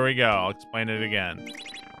like, here we go. I'll explain it again.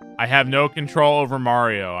 I have no control over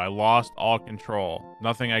Mario. I lost all control.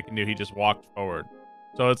 Nothing I can do. He just walked forward.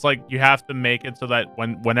 So it's like you have to make it so that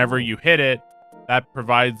whenever you hit it, that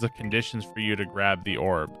provides the conditions for you to grab the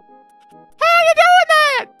orb. How are you doing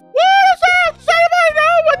that? What is that? Does anybody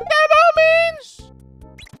know what demo means?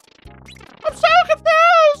 I'm so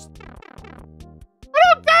confused.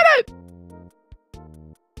 I don't get it.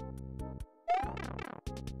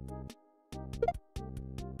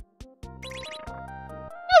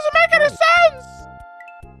 Doesn't make any sense.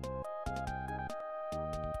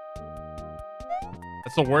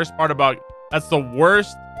 That's the worst part about... That's the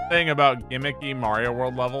worst thing about gimmicky Mario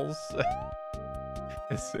World levels.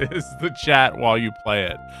 is the chat while you play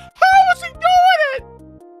it. How is he doing it?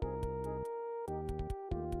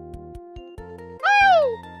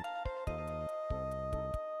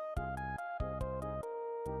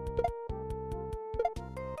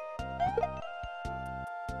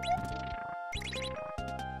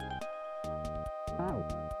 How?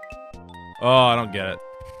 Oh, I don't get it.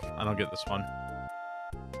 I don't get this one.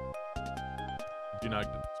 Do not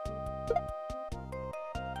get this one.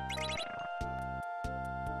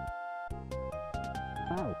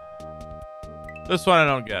 This one I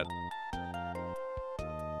don't get.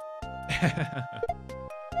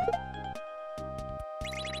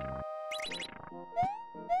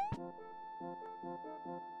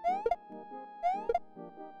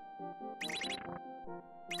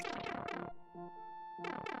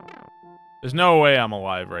 There's no way I'm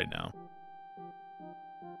alive right now.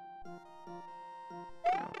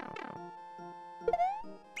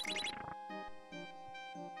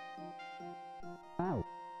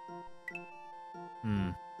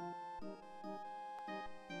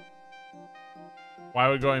 Why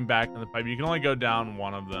are we going back in the pipe? You can only go down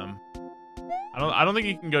one of them. I don't think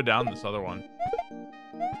you can go down this other one.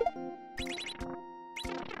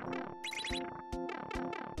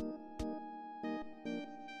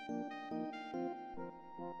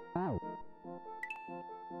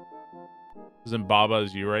 Isn't Baba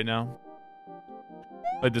as you right now?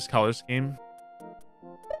 Like this color scheme?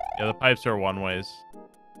 Yeah, the pipes are one ways.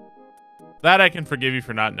 That I can forgive you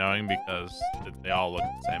for not knowing because they all look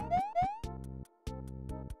the same.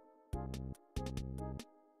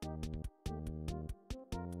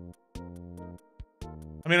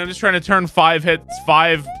 I mean, I'm just trying to turn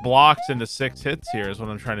 5 blocks into 6 hits here is what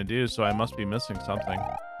I'm trying to do, so I must be missing something.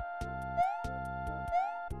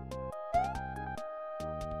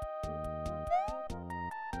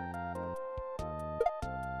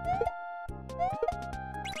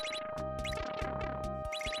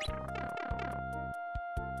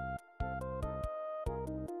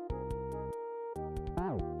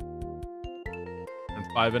 And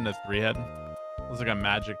 5 into 3 head. Looks like a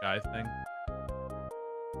magic eye thing.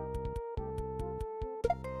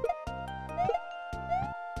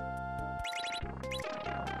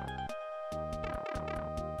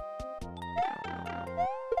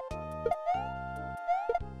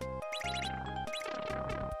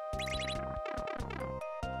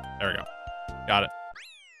 There we go. Got it.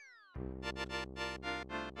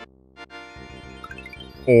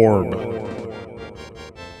 Orb. That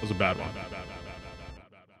was a bad one.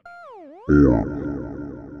 That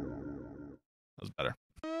was better.